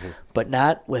moments, but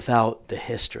not without the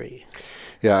history.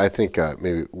 Yeah, I think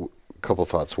maybe a couple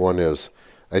thoughts. One is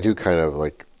I do kind of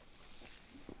like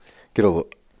get a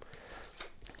little.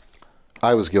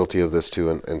 I was guilty of this too,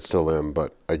 and still am,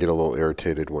 but I get a little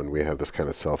irritated when we have this kind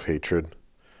of self-hatred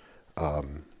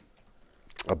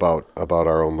about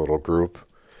our own little group.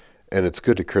 And it's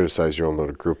good to criticize your own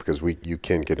little group because you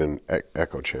can get an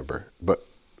echo chamber. But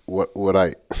what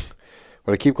I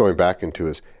keep going back into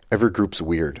is every group's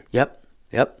weird. Yep.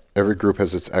 Every group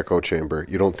has its echo chamber.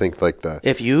 You don't think like the...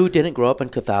 If you didn't grow up in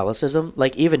Catholicism,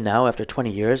 like even now after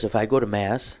 20 years, if I go to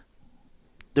Mass,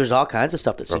 there's all kinds of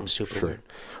stuff that seems super weird.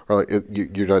 Or like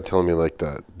you're not telling me like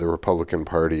the Republican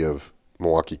Party of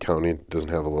Milwaukee County doesn't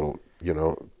have a little,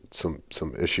 some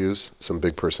issues, some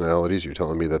big personalities. You're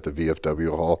telling me that the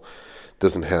VFW hall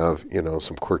doesn't have,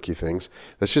 some quirky things.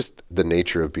 That's just the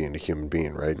nature of being a human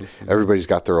being, right? Mm-hmm. Everybody's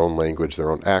got their own language, their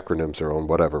own acronyms, their own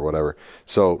whatever.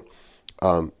 So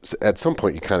at some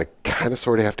point you kind of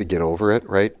sort of have to get over it,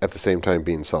 right? At the same time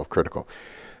being self-critical.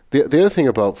 The other thing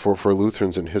about for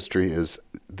Lutherans in history is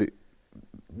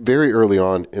very early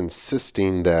on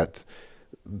insisting that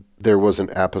there was an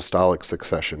apostolic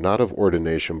succession, not of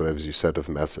ordination, but as you said, of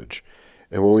message.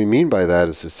 And what we mean by that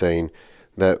is saying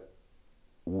that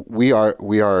we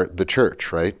are the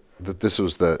church, right? That this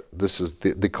is the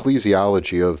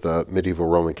ecclesiology of the medieval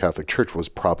Roman Catholic Church was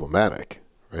problematic,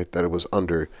 right? That it was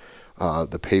under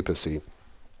the papacy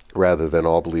rather than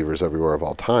all believers everywhere of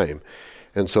all time.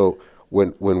 And so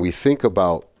when we think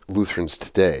about Lutherans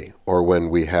today, or when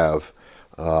we have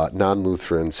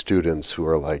non-Lutheran students who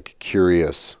are like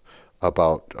curious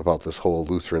about this whole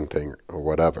Lutheran thing or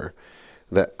whatever,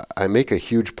 that I make a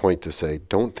huge point to say,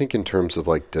 don't think in terms of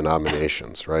like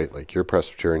denominations, right? Like you're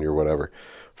Presbyterian, you're whatever.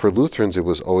 For Lutherans, it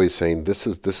was always saying this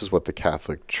is what the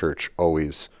Catholic Church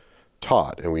always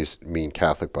taught, and we mean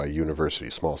Catholic by university,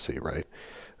 small c, right?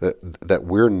 That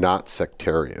we're not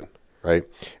sectarian, right?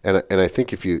 And I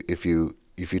think if you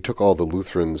took all the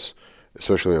Lutherans,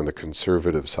 especially on the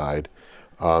conservative side,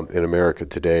 in America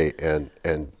today, and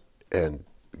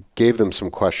gave them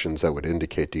some questions that would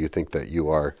indicate, do you think that you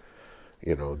are,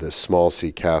 this small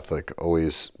c Catholic,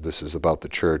 always this is about the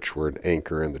church, we're an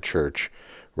anchor in the church,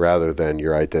 rather than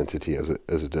your identity as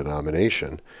a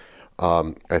denomination,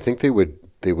 I think they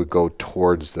would go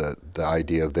towards the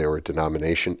idea of they were a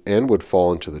denomination, and would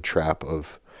fall into the trap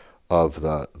of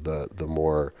the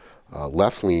more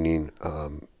left-leaning,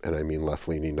 and I mean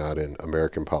left-leaning not in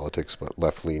American politics, but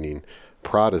left-leaning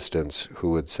Protestants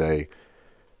who would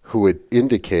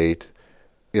indicate,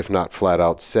 if not flat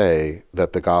out say,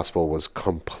 that the gospel was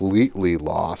completely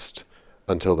lost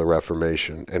until the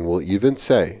Reformation, and will even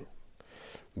say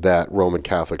that Roman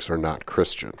Catholics are not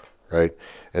Christian, right?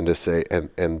 And to say, and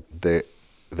we're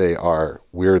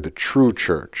the true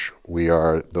church. We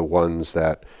are the ones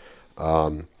that,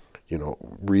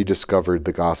 rediscovered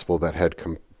the gospel that had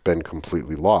been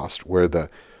completely lost, where the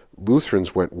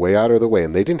Lutherans went way out of the way,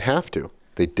 and they didn't have to.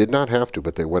 They did not have to,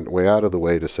 but they went way out of the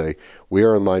way to say, we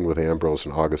are in line with Ambrose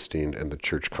and Augustine and the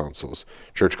church councils.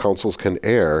 Church councils can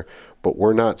err, but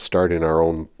we're not starting our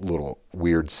own little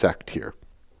weird sect here.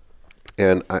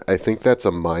 And I think that's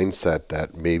a mindset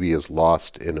that maybe is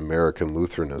lost in American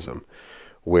Lutheranism,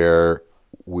 where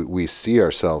we see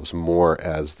ourselves more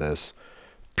as this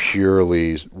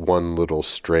purely one little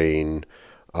strain,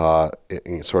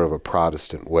 in sort of a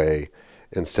Protestant way,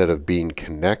 instead of being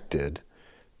connected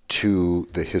to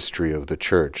the history of the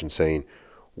church and saying,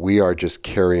 we are just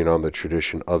carrying on the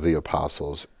tradition of the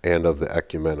apostles and of the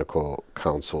ecumenical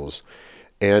councils,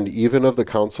 and even of the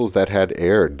councils that had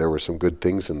erred. There were some good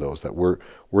things in those that were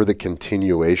the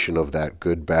continuation of that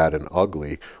good, bad, and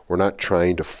ugly. We're not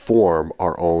trying to form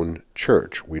our own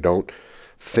church. We don't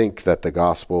think that the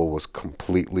gospel was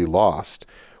completely lost.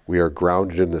 We are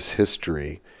grounded in this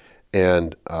history,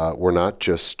 and we're not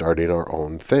just starting our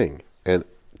own thing. And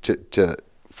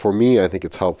for me, I think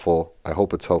it's helpful, I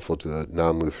hope it's helpful to the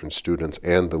non-Lutheran students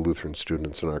and the Lutheran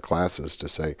students in our classes to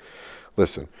say,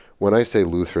 listen, when I say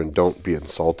Lutheran, don't be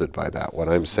insulted by that. What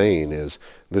I'm saying is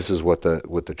this is what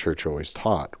the church always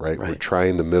taught, right? We're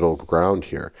trying the middle ground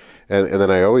here. And then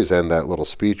I always end that little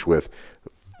speech with,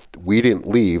 we didn't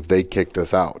leave, they kicked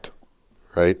us out,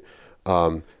 right?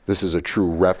 This is a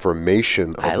true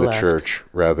reformation of the church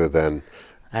rather than...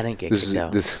 I didn't get kicked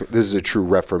out. This is a true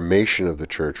reformation of the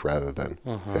church rather than...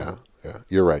 Yeah.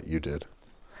 You're right, you did.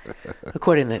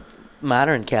 According to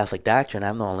modern Catholic doctrine,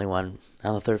 I'm the only one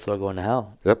on the third floor going to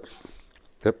hell. Yep.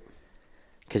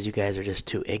 Because you guys are just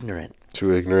too ignorant.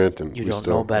 And you don't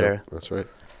know better. Yep, that's right.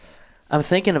 I'm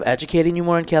thinking of educating you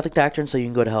more in Catholic doctrine so you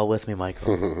can go to hell with me,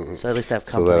 Michael. So at least I have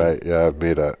company. So that I've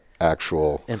made an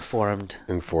actual... Informed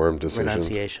decision.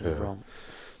 Renunciation of Rome.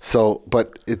 So,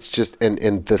 but it's just, and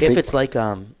the thing... If it's like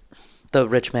the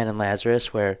rich man and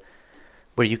Lazarus where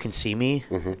you can see me,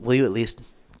 will you at least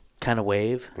kind of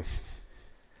wave?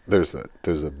 There's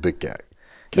a big gap.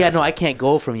 Yeah, no, I can't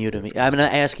go from you to me. I'm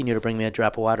not asking you to bring me a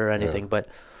drop of water or anything, but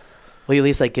will you at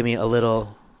least like give me a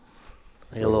little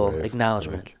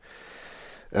acknowledgement?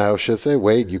 I should say,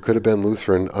 Wade, you could have been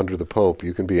Lutheran under the Pope.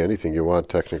 You can be anything you want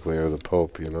technically under the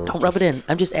Pope, Don't rub it in.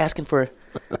 I'm just asking for,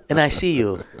 and I see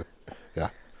you. Yeah.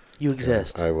 You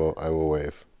exist. Yeah, I will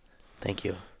wave. Thank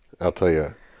you. I'll tell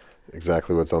you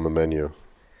exactly what's on the menu.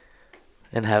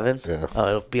 In heaven? Yeah. Oh,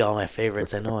 it'll be all my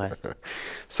favorites. I know it.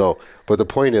 So, but the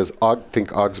point is,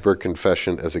 think Augsburg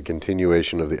Confession as a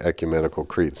continuation of the ecumenical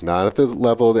creeds. Not at the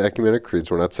level of the ecumenical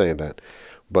creeds, we're not saying that,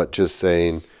 but just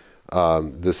saying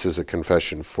this is a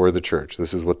confession for the church.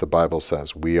 This is what the Bible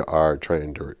says. We are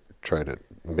trying to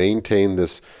maintain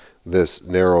this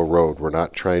narrow road. We're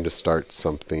not trying to start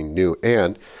something new.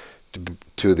 And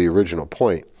to the original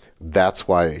point, that's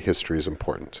why history is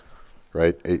important,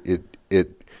 right?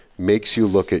 It makes you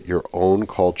look at your own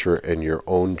culture and your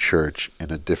own church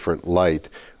in a different light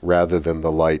rather than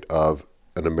the light of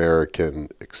an American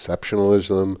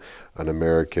exceptionalism, an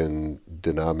American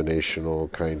denominational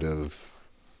kind of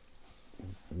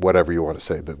whatever you want to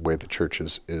say, the way the church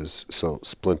is so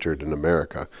splintered in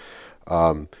America.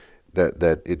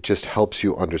 That it just helps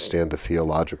you understand the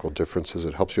theological differences.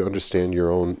 It helps you understand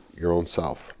your own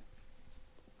self.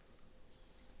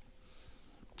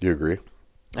 Do you agree?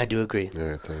 I do agree.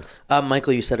 Yeah, thanks.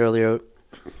 Michael, you said earlier,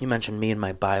 you mentioned me and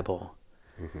my Bible.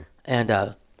 Mm-hmm. And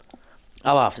I'll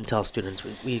often tell students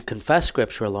we confess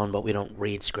Scripture alone, but we don't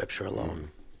read Scripture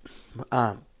alone.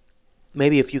 Mm-hmm.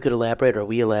 Maybe if you could elaborate, or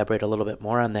we elaborate a little bit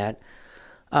more on that.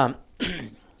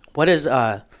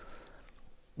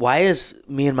 Why is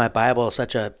me and my Bible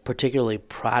such a particularly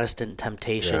Protestant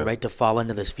temptation, right, to fall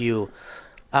into this view?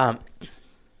 That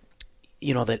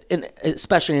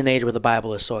especially in an age where the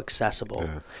Bible is so accessible.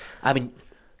 Yeah. I mean,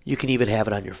 you can even have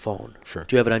it on your phone. Sure.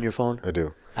 Do you have it on your phone? I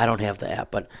do. I don't have the app,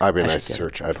 but I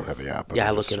search. I don't have the app. Yeah,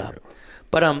 I look it up.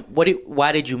 But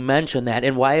why did you mention that,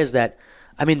 and why is that?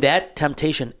 I mean, that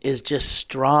temptation is just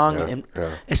strong,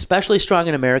 especially strong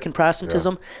in American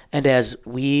Protestantism. Yeah. And as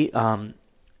we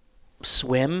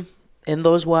swim in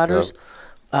those waters,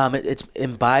 it's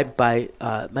imbibed by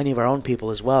many of our own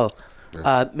people as well.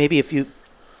 Yeah.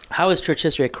 How is church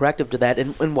history a corrective to that,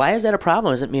 and why is that a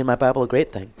problem? Isn't me and my Bible a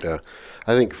great thing? Yeah,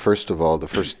 I think first of all, the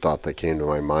first thought that came to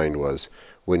my mind was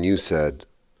when you said,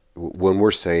 when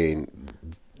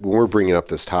we're bringing up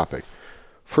this topic,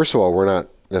 first of all, we're not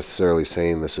necessarily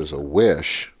saying this is a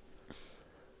wish,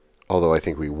 although I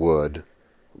think we would,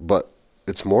 but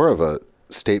it's more of a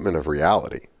statement of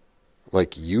reality.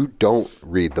 Like, you don't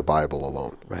read the Bible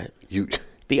alone. Right. You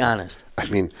be honest. I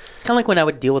mean, it's kind of like when I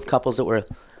would deal with couples that were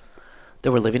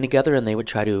living together, and they would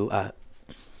try to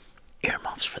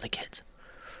earmuffs for the kids.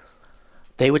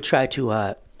 They would try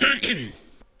to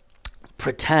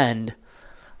pretend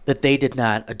that they did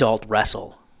not adult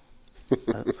wrestle,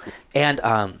 and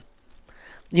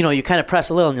you kind of press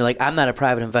a little, and you're like, I'm not a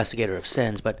private investigator of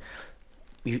sins, but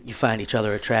you find each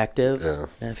other attractive. Yeah.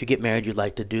 And if you get married, you'd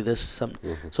like to do this.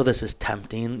 So this is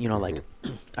tempting. Like,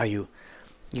 are you?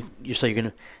 So you're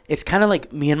gonna. It's kind of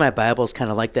like me and my Bible is kind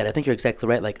of like that. I think you're exactly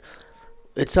right. Like,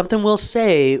 it's something we'll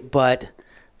say, but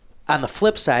on the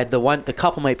flip side, the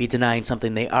couple might be denying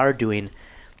something they are doing.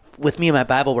 With me and my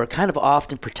Bible, we're kind of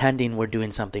often pretending we're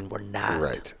doing something we're not.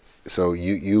 Right. So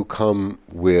you come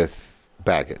with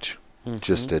baggage. Mm-hmm.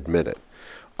 Just admit it.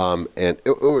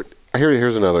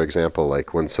 Here's another example.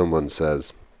 Like when someone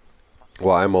says,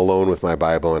 well, I'm alone with my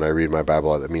Bible and I read my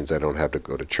Bible, that means I don't have to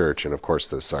go to church. And of course,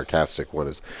 the sarcastic one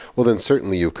is, well, then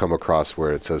certainly you've come across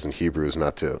where it says in Hebrews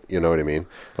not to, you know what I mean?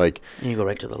 Like, you go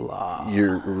right to the law.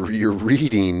 You're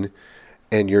reading,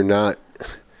 and you're not.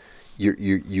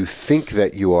 You think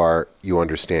that you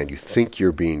understand. You think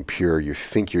you're being pure. You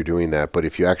think you're doing that. But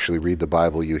if you actually read the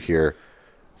Bible, you hear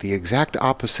the exact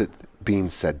opposite being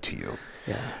said to you.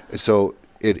 Yeah. So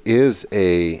it is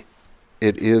a.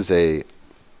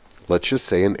 Let's just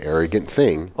say an arrogant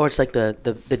thing. Or it's like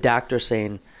the doctor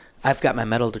saying, "I've got my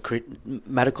medical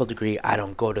degree. I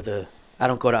don't go to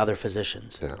other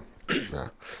physicians." Yeah.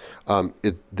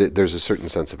 There's a certain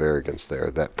sense of arrogance there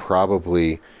that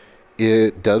probably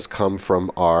it does come from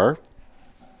our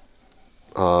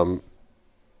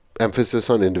emphasis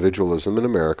on individualism in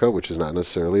America, which is not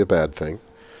necessarily a bad thing.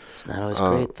 It's not always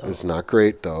great, though. It's not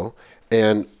great, though.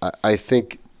 And I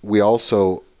think we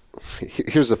also,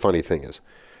 here's the funny thing is,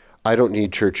 I don't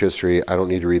need church history. I don't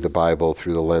need to read the Bible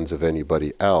through the lens of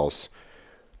anybody else.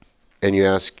 And you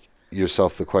ask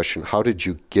yourself the question, how did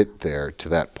you get there to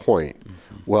that point?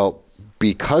 Mm-hmm. Well,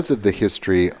 because of the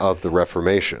history of the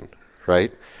Reformation,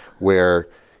 right? Where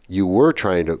you were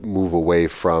trying to move away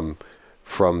from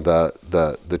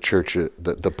the church,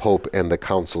 the Pope and the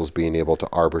councils being able to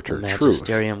arbiter truth. The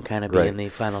magisterium kind of being the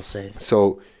final say.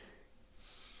 So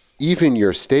even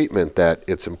your statement that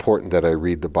it's important that I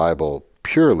read the Bible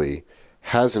purely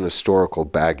has an historical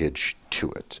baggage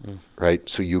to it, right?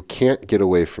 So you can't get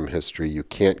away from history. You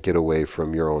can't get away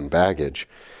from your own baggage.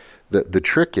 The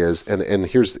trick is, and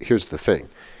here's the thing,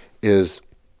 is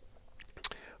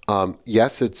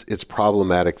Yes, it's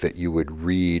problematic that you would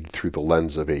read through the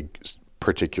lens of a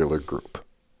particular group,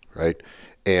 right?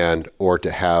 Or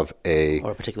to have or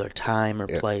a particular time or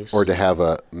place, or to have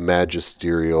a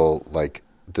magisterial, like,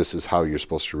 this is how you're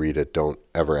supposed to read it, don't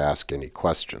ever ask any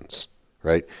questions,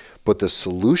 right? But the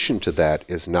solution to that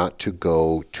is not to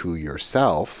go to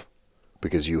yourself,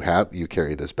 because you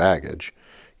carry this baggage.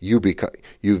 You get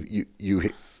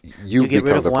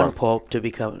rid of one pope to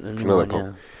become another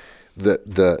pope. Yeah.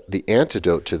 The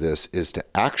antidote to this is to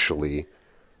actually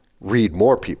read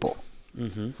more people,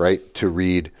 right? To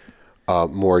read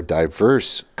more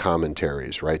diverse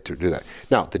commentaries, right? To do that.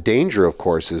 Now, the danger, of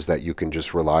course, is that you can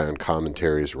just rely on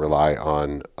commentaries, rely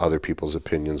on other people's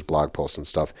opinions, blog posts and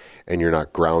stuff, and you're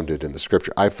not grounded in the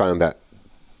scripture. I found that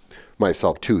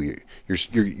myself too.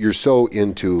 You're so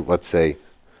into, let's say,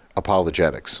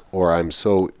 apologetics, or I'm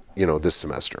so, this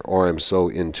semester, or I'm so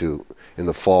into, in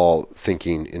the fall,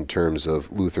 thinking in terms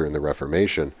of Luther and the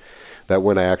Reformation, that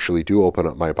when I actually do open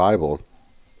up my Bible,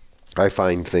 I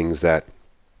find things that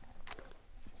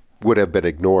would have been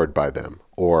ignored by them,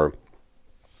 or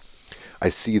I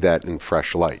see that in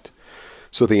fresh light.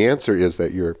 So the answer is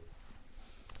that you're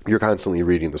constantly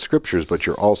reading the scriptures, but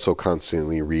you're also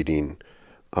constantly reading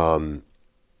a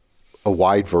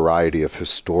wide variety of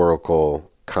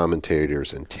historical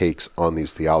commentators and takes on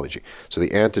these theology. So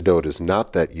the antidote is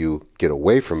not that you get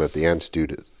away from it. The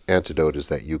antidote is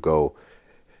that you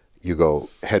go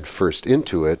head first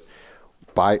into it,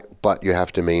 but you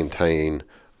have to maintain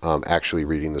actually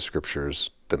reading the scriptures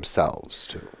themselves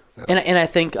too. Yeah. And I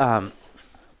think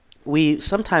we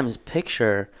sometimes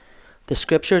picture the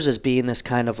scriptures as being this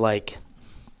kind of like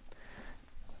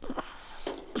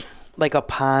a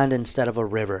pond instead of a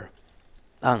river.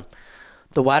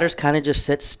 The waters kind of just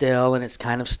sit still and it's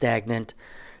kind of stagnant,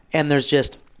 and there's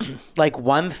just like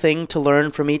one thing to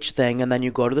learn from each thing, and then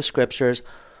you go to the scriptures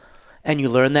and you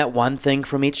learn that one thing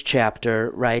from each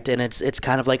chapter, right? And it's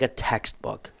kind of like a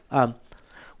textbook.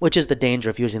 Which is the danger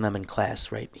of using them in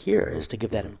class right here, is to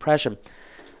give that impression.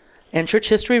 And church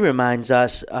history reminds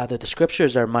us that the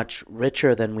scriptures are much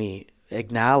richer than we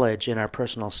acknowledge in our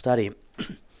personal study.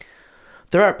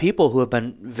 There are people who have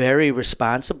been very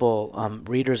responsible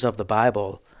readers of the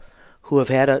Bible, who have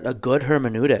had a good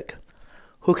hermeneutic,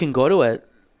 who can go to it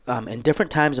in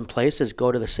different times and places,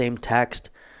 go to the same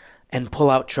text and pull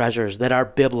out treasures that are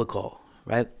biblical,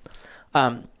 right?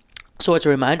 So it's a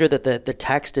reminder that the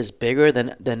text is bigger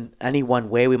than any one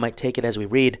way we might take it as we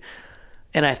read.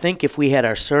 And I think if we had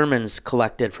our sermons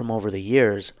collected from over the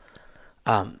years,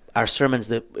 our sermons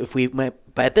that if we might,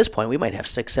 but at this point we might have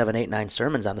 6, 7, 8, 9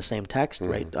 sermons on the same text,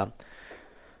 right?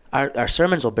 Our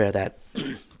sermons will bear that.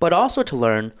 But also to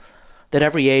learn that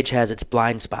every age has its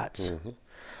blind spots.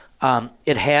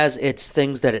 It has its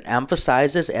things that it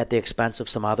emphasizes at the expense of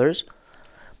some others.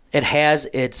 It has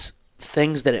its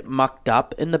things that it mucked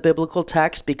up in the biblical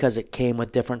text because it came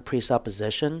with different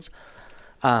presuppositions.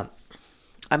 A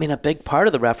big part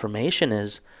of the Reformation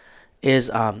is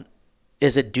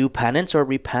it do penance or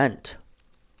repent?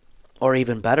 Or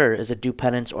even better, is it do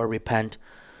penance or repent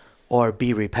or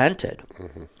be repented?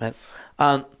 Right?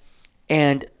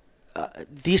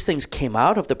 These things came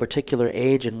out of the particular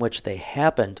age in which they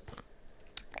happened.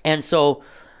 And so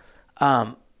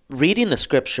reading the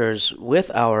scriptures with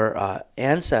our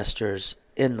ancestors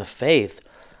in the faith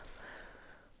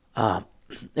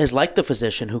is like the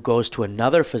physician who goes to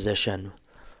another physician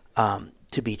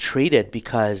to be treated,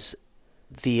 because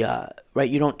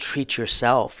you don't treat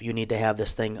yourself. You need to have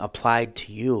this thing applied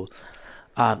to you.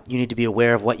 You need to be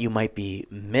aware of what you might be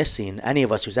missing. Any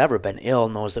of us who's ever been ill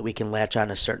knows that we can latch on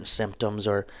to certain symptoms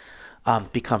or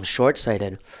become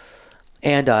short-sighted.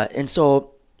 And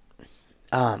so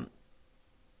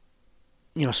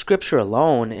scripture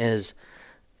alone is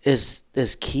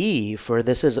key for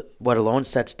this. Is what alone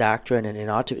sets doctrine and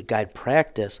ought to guide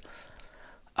practice.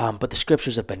 But the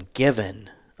scriptures have been given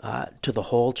to the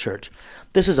whole church.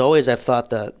 This is always, I've thought,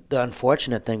 the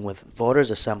unfortunate thing with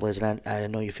voters' assemblies, and I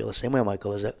know you feel the same way,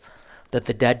 Michael, is that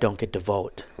the dead don't get to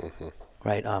vote,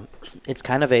 right? It's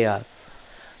kind of a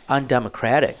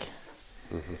undemocratic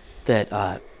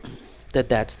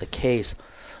that's the case.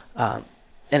 And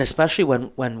especially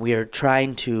when we are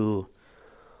trying to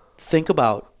think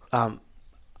about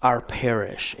our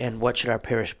parish and what should our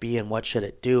parish be and what should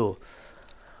it do,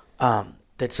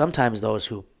 that sometimes those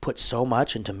who put so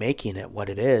much into making it what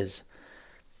it is,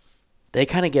 they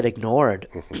kind of get ignored.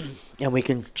 And we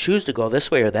can choose to go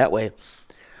this way or that way,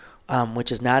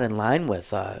 which is not in line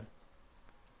with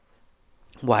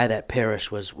why that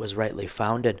parish was rightly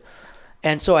founded.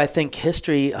 And so I think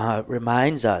history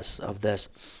reminds us of this.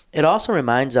 It also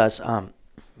reminds us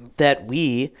that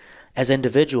we, as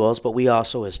individuals, but we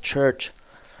also as church,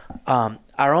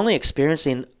 are only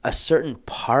experiencing a certain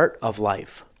part of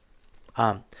life.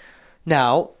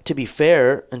 Now, to be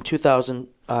fair, in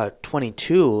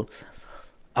 2022,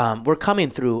 we're coming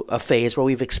through a phase where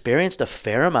we've experienced a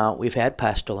fair amount. We've had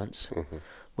pestilence,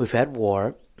 we've had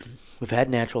war, we've had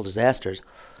natural disasters.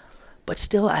 But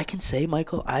still, I can say,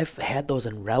 Michael, I've had those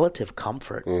in relative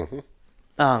comfort.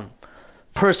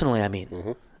 Personally, I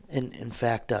mean. In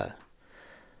fact,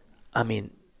 I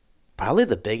mean, probably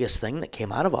the biggest thing that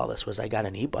came out of all this was I got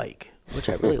an e-bike, which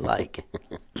I really like.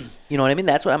 You know what I mean?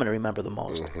 That's what I'm going to remember the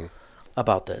most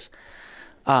about this.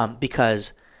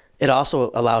 Because it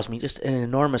also allows me just an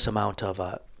enormous amount of,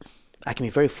 I can be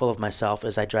very full of myself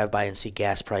as I drive by and see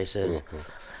gas prices.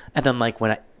 And then like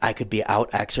when I could be out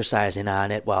exercising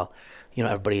on it while, you know,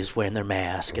 everybody's wearing their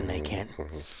mask and they can't.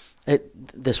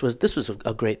 This was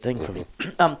a great thing for me.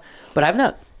 But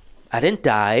I didn't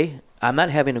die. I'm not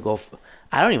having to go.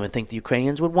 I don't even think the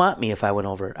Ukrainians would want me if I went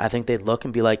over. I think they'd look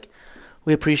and be like,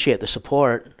 we appreciate the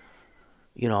support,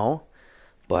 you know,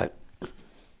 but.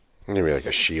 Maybe like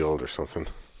a shield or something.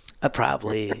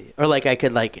 Probably. Or like I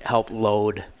could like help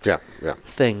load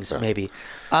things maybe.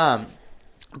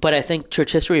 But I think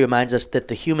church history reminds us that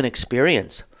the human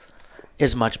experience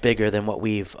is much bigger than what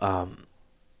we've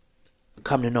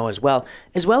come to know as well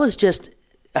as just,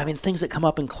 I mean, things that come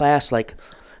up in class, like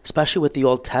especially with the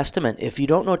Old Testament. If you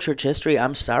don't know church history,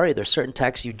 I'm sorry, there's certain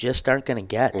texts you just aren't going to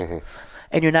get.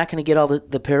 And you're not going to get all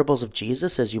the parables of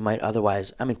Jesus as you might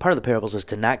otherwise. I mean, part of the parables is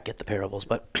to not get the parables,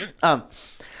 but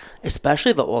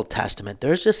especially the Old Testament,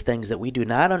 there's just things that we do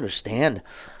not understand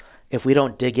if we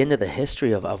don't dig into the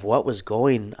history of what was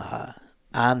going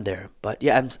on there. But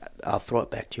yeah, I'll throw it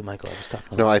back to you, Michael. I was talking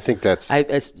about. No, I think that's.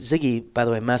 Ziggy, by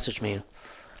the way, messaged me,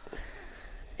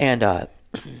 and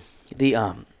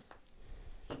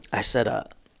I said, I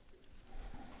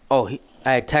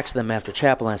had texted them after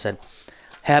chapel, and I said,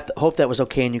 hope that was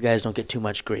okay, and you guys don't get too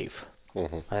much grief.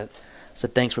 I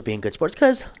said, thanks for being good sports,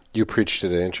 because you preached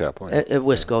today in chapel at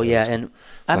Wisco, and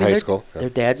I mean, high school. Their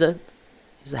dad's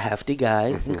he's a hefty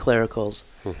guy in clericals,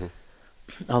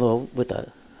 although with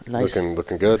a nice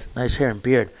looking good, nice hair and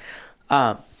beard.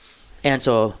 And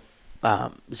so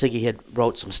Ziggy had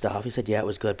wrote some stuff. He said, yeah, it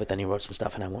was good, but then he wrote some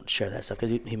stuff, and I won't share that stuff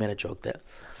because he made a joke that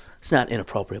it's not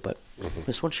inappropriate, but I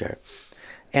just won't share it.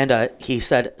 And he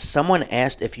said, someone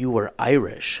asked if you were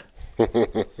Irish.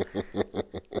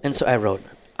 And so I wrote,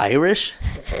 Irish?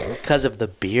 Because of the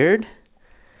beard?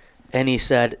 And he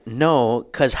said, no,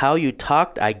 because how you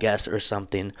talked, I guess, or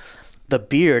something. The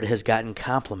beard has gotten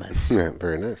compliments. Yeah,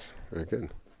 very nice. Very good.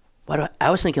 I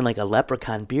was thinking like a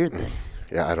leprechaun beard thing.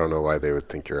 Yeah, I don't know why they would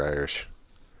think you're Irish.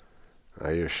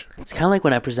 It's kind of like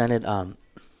when I presented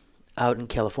out in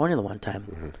California the one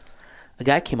time. A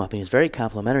guy came up and he was very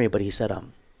complimentary, but he said,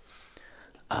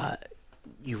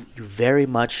 you very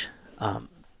much,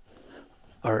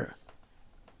 or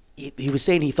he was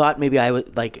saying he thought maybe I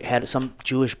would had some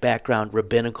Jewish background,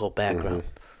 rabbinical background.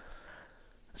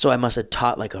 So I must have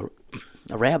taught like a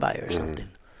rabbi or something.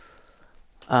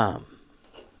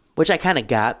 Which I kind of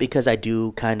got because I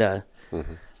do kind of,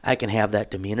 I can have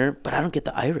that demeanor, but I don't get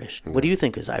the Irish. What do you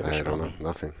think is Irish? I don't know.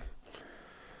 Nothing.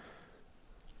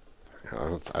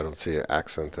 I don't see an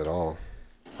accent at all,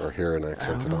 or hear an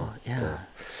accent at all. Yeah.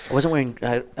 I wasn't wearing.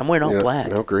 I'm wearing all black.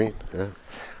 No green.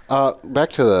 Yeah.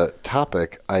 Back to the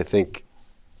topic. I think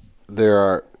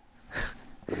there's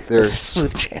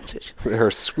smooth transition. There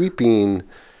are sweeping,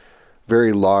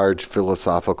 very large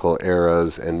philosophical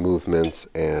eras and movements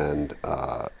and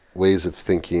ways of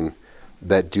thinking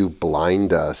that do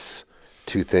blind us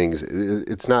to things.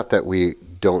 It's not that we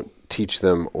don't teach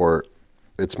them, or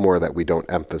it's more that we don't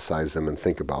emphasize them and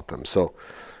think about them. So,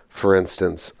 for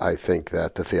instance, I think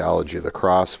that the theology of the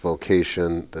cross,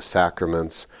 vocation, the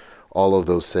sacraments, all of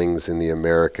those things in the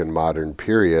American modern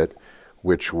period,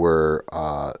 which were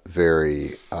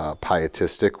very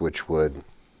pietistic, which would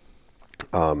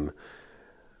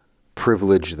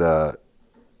privilege the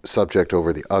subject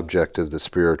over the objective, the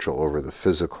spiritual over the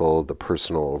physical, the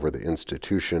personal over the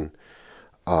institution,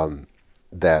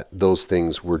 that those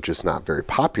things were just not very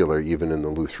popular even in the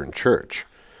Lutheran Church.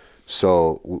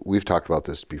 So we've talked about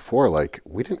this before, like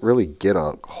we didn't really get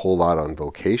a whole lot on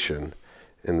vocation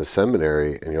in the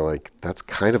seminary, and you're like, that's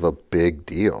kind of a big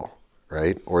deal,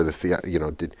 right? Or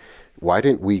why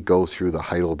didn't we go through the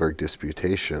Heidelberg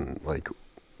Disputation,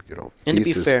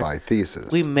 thesis by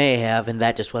thesis? We may have, and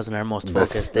that just wasn't our most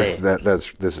focused day.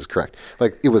 This is correct.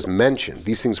 Like it was mentioned;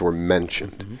 these things were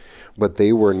mentioned, but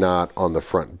they were not on the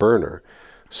front burner.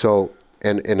 So,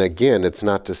 and again, it's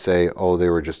not to say, oh, they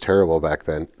were just terrible back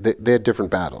then. They had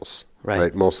different battles.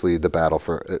 Right. Mostly the battle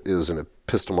it was an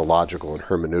epistemological and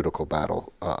hermeneutical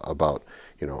battle about,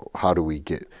 how do we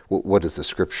get, what is the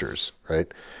scriptures,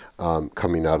 right?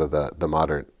 Coming out of the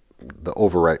modern, the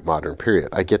overripe modern period.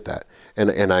 I get that.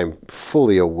 And I'm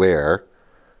fully aware,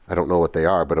 I don't know what they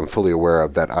are, but I'm fully aware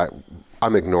of that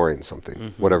I'm ignoring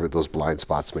something, whatever those blind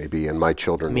spots may be, and my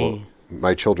children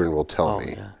will tell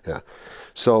me. Yeah.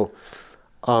 So,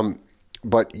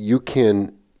 but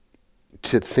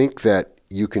to think that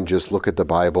you can just look at the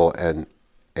Bible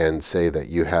and say that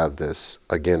you have this,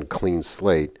 again, clean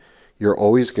slate, you're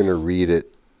always going to read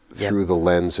it through the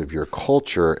lens of your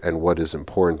culture and what is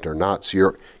important or not.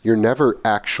 So you're never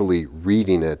actually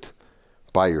reading it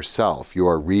by yourself. You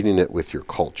are reading it with your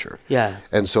culture. Yeah.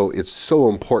 And so it's so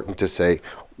important to say,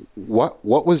 what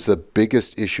was the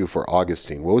biggest issue for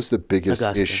Augustine? What was the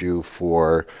biggest issue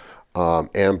for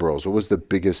Ambrose? What was the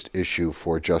biggest issue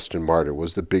for Justin Martyr? What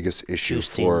was the biggest issue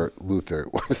for Luther?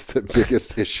 What was the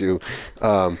biggest issue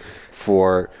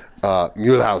for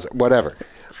Mühlhauser? Whatever.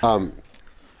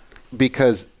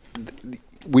 Because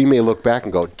we may look back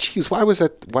and go, geez,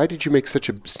 why did you make such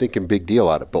a stinking big deal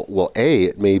out of it? But, well,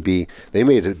 it may be they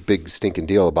made a big stinking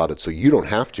deal about it so you don't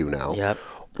have to now. Yep.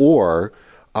 Or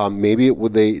maybe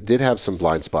they did have some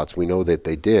blind spots. We know that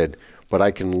they did. But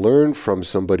I can learn from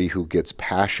somebody who gets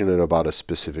passionate about a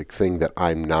specific thing that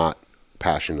I'm not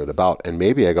passionate about. And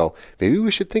maybe I go, maybe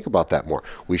we should think about that more.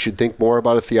 We should think more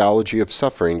about a theology of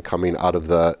suffering coming out of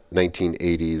the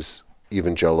 1980s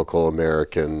evangelical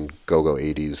American go-go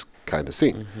 80s kind of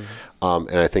scene.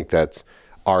 And I think that's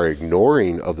our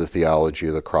ignoring of the theology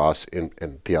of the cross, and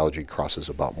theology crosses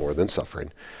about more than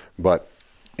suffering, but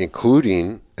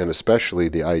including and especially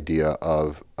the idea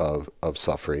of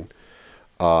suffering,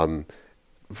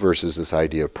 versus this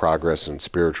idea of progress and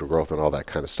spiritual growth and all that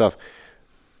kind of stuff.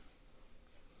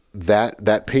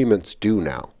 That payment's due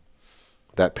now.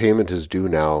 That payment is due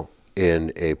now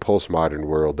in a postmodern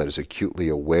world that is acutely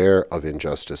aware of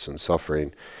injustice and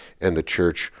suffering, and the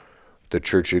church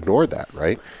ignored that,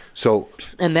 right? So,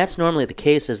 and that's normally the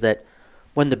case, is that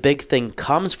when the big thing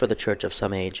comes for the church of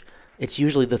some age, it's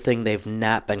usually the thing they've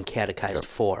not been catechized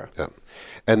for. Yeah.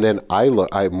 And then I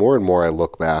more and more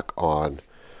look back on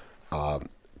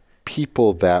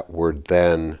people that were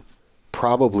then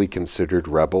probably considered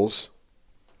rebels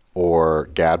or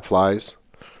gadflies,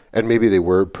 and maybe they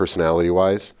were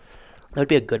personality-wise. That would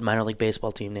be a good minor league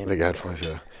baseball team name. The gadflies,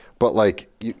 yeah. But like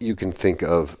you can think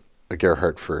of a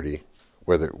Gerhard Forde,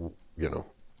 whether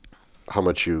how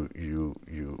much you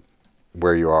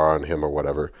where you are on him or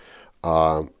whatever.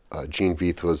 Gene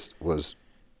Veith was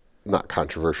not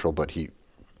controversial, but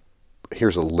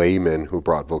here's a layman who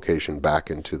brought vocation back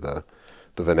into the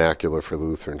vernacular for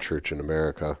Lutheran Church in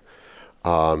America.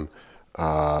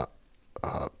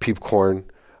 Peepcorn,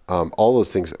 all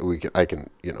those things I can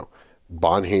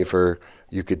Bonhoeffer.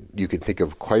 You could think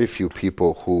of quite a few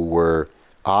people who were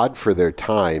odd for their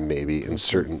time, maybe in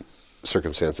certain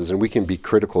circumstances, and we can be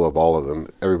critical of all of them.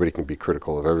 Everybody can be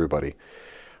critical of everybody,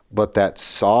 but that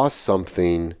saw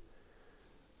something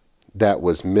that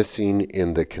was missing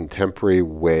in the contemporary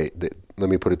way. Let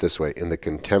me put it this way: in the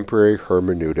contemporary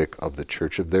hermeneutic of the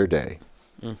church of their day,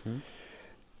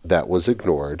 that was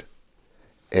ignored,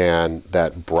 and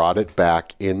that brought it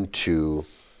back into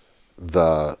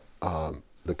the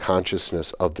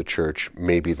consciousness of the church,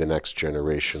 maybe the next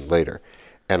generation later.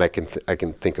 And I can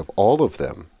think of all of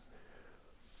them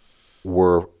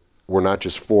were not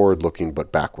just forward looking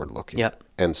but backward looking. Yep.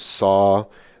 And saw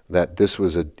that this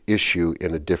was an issue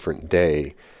in a different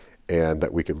day and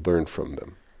that we could learn from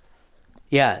them.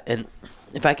 Yeah, and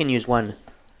if I can use one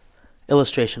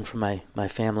illustration from my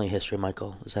family history,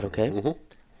 Michael, is that okay?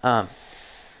 Mm-hmm.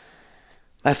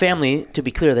 My family, to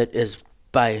be clear, that is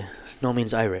by no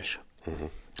means Irish.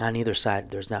 Mm-hmm. On either side,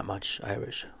 there's not much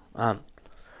Irish.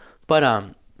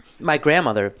 But my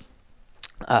grandmother,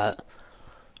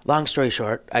 long story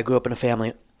short, I grew up in a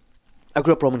family. I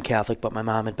grew up Roman Catholic, but my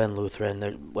mom had been Lutheran,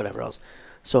 whatever else.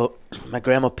 So my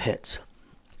grandma Pitts,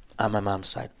 on my mom's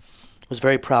side, was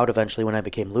very proud eventually when I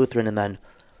became Lutheran, and then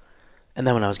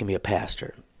when I was going to be a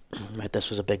pastor. Right, this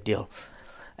was a big deal.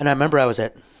 And I remember I was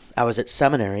at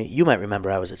seminary. You might remember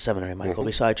I was at seminary, Michael. Mm-hmm.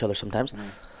 We saw each other sometimes. Mm-hmm.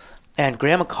 And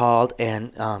Grandma called,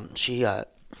 and she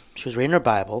was reading her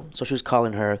Bible, so she was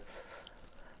calling her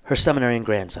seminarian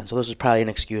grandson. So this was probably an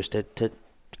excuse to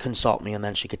consult me, and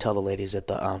then she could tell the ladies at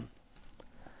the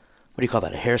what do you call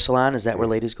that? A hair salon? Is that where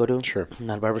ladies go to? Sure.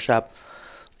 Not a barbershop.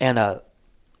 And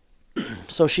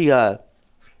so she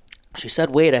said,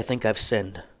 "Wait, I think I've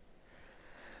sinned."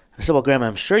 I said, "Well, Grandma,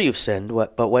 I'm sure you've sinned.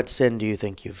 But what sin do you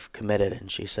think you've committed?" And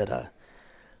she said, "I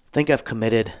think I've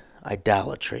committed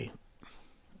idolatry."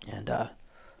 And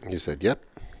You said, yep.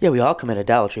 Yeah, we all commit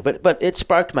idolatry, but it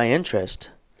sparked my interest.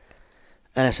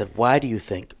 And I said, why do you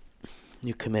think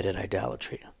you committed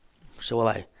idolatry? So, well,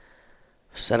 I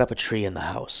set up a tree in the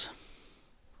house.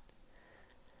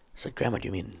 I said, Grandma, do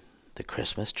you mean the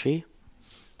Christmas tree?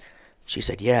 She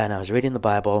said, yeah, and I was reading the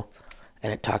Bible,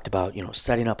 and it talked about,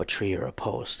 setting up a tree or a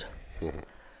post. Mm-hmm.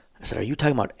 I said, are you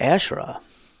talking about Asherah?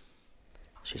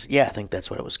 She said, yeah, I think that's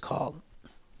what it was called.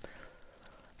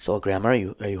 So, Grandma, are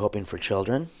you hoping for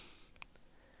children?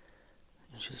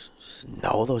 And she said,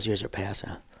 no, those years are past.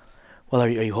 Well, are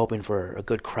you hoping for a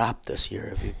good crop this year?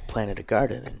 Have you planted a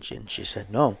garden? And she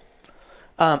said no.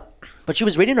 But she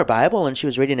was reading her Bible, and she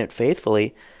was reading it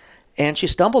faithfully, and she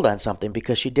stumbled on something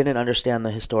because she didn't understand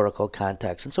the historical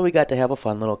context. And so we got to have a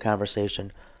fun little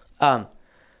conversation. But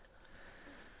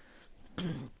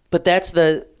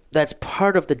that's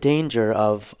part of the danger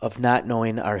of not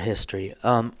knowing our history.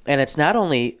 And it's not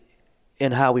only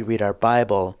in how we read our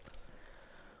Bible,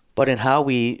 but in how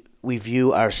we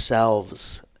view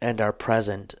ourselves and our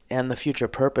present and the future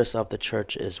purpose of the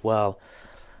church as well.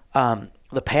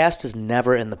 The past is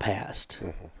never in the past,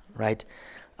 right?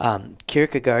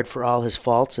 Kierkegaard, for all his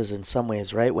faults, is in some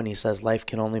ways right when he says life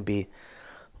can only be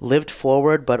lived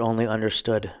forward but only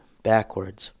understood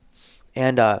backwards.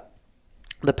 And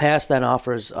the past then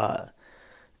offers,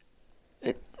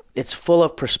 it's full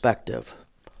of perspective.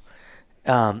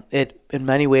 It, in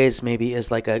many ways, maybe is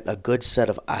like a good set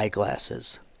of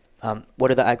eyeglasses.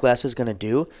 What are the eyeglasses going to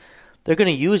do? They're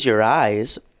going to use your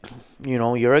eyes,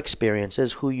 your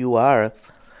experiences, who you are,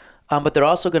 but they're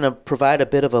also going to provide a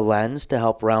bit of a lens to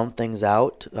help round things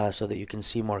out so that you can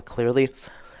see more clearly.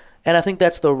 And I think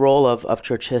that's the role of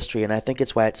church history, and I think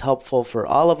it's why it's helpful for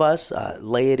all of us,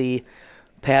 laity,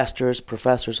 pastors,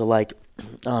 professors alike,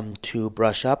 to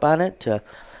brush up on it.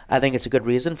 I think it's a good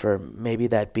reason for maybe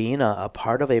that being a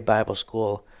part of a Bible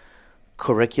school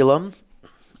curriculum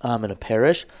in a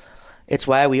parish. It's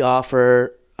why we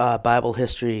offer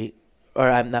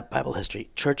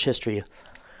church history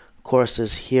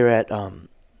courses here at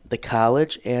the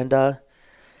college. And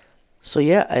so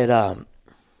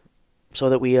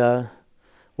that we,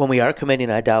 when we are committing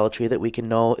idolatry, that we can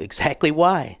know exactly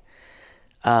why,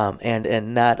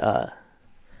 and not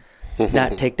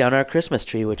take down our Christmas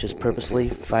tree, which is purposely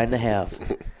fine to have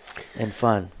and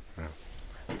fun.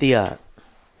 My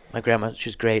grandma,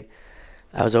 she's great.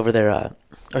 I was over there,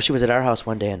 she was at our house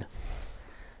one day, and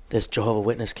this Jehovah's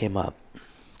Witness came up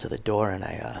to the door, and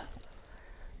I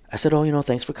said,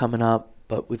 thanks for coming up,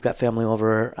 but we've got family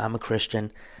over. I'm a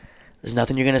Christian. There's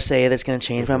nothing you're going to say that's going to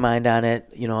change my mind on it.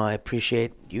 I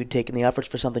appreciate you taking the efforts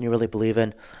for something you really believe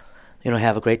in.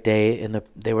 Have a great day. And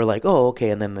they were like, oh,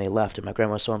 okay, and then they left, and my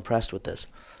grandma was so impressed with this.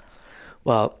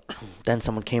 Well, then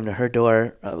someone came to her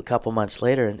door a couple months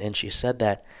later, and she said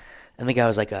that, and the guy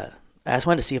was like, I just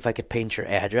wanted to see if I could paint your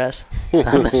address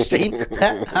on the street.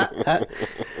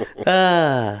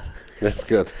 That's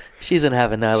good. She's in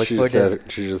heaven now. I look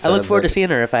forward to seeing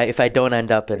her if I don't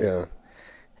end up in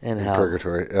hell.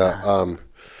 Purgatory. Yeah.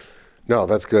 No,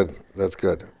 that's good. That's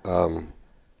good. I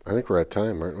think we're at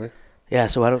time, aren't we? Yeah.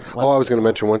 So I was going to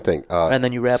mention one thing. And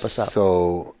then you wrap us up.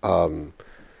 So,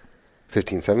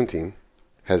 1517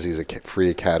 has these free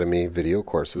academy video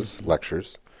courses,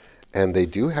 lectures, and they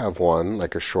do have one,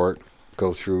 like a short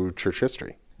go through church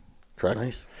history, correct?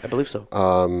 Nice. I believe so.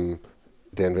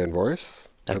 Dan Van Voorhis,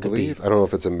 I believe. I don't know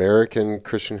if it's American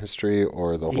Christian history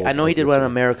or the whole. I know he did one in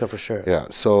America for sure. Yeah.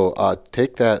 So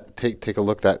take a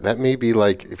look at that. That may be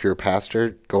like, if you're a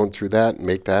pastor, going through that,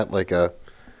 make that like a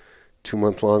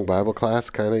 2-month-long Bible class,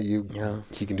 kind of. He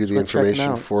can do the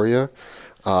information for you.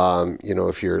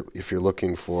 If you're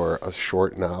looking for a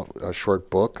short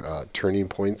book, Turning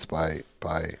Points by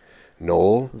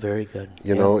Noel. Very good.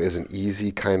 Is an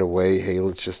easy kind of way. Hey,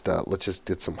 let's just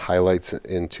get some highlights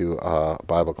into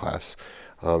Bible class.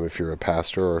 If you're a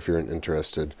pastor or if you're an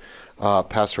interested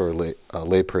pastor or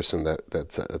lay person,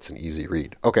 that's an easy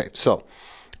read. Okay, so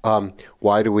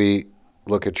why do we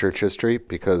look at church history?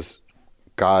 Because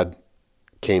God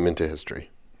came into history,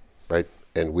 right?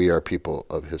 And we are people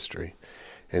of history.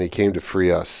 And he came to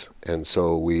free us. And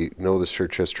so we know this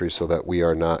church history so that we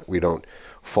don't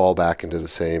fall back into the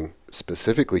same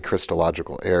specifically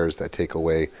Christological errors that take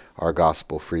away our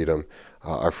gospel freedom,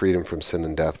 our freedom from sin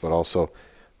and death, but also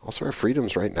our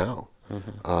freedoms right now.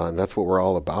 And that's what we're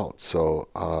all about. So,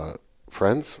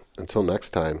 friends, until next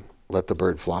time, let the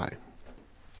bird fly.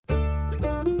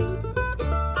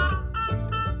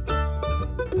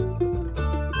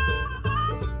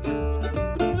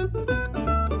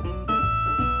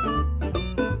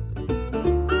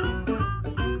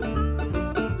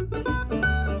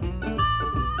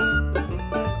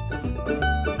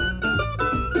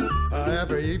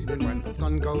 the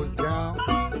sun goes down,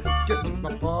 get with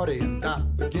my party and I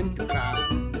begin to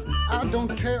clown. I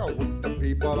don't care what the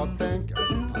people are thinking.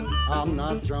 I'm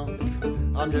not drunk,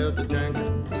 I'm just a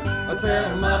drinking. I set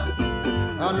 'em up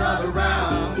another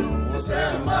round,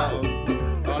 set 'em up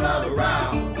another round.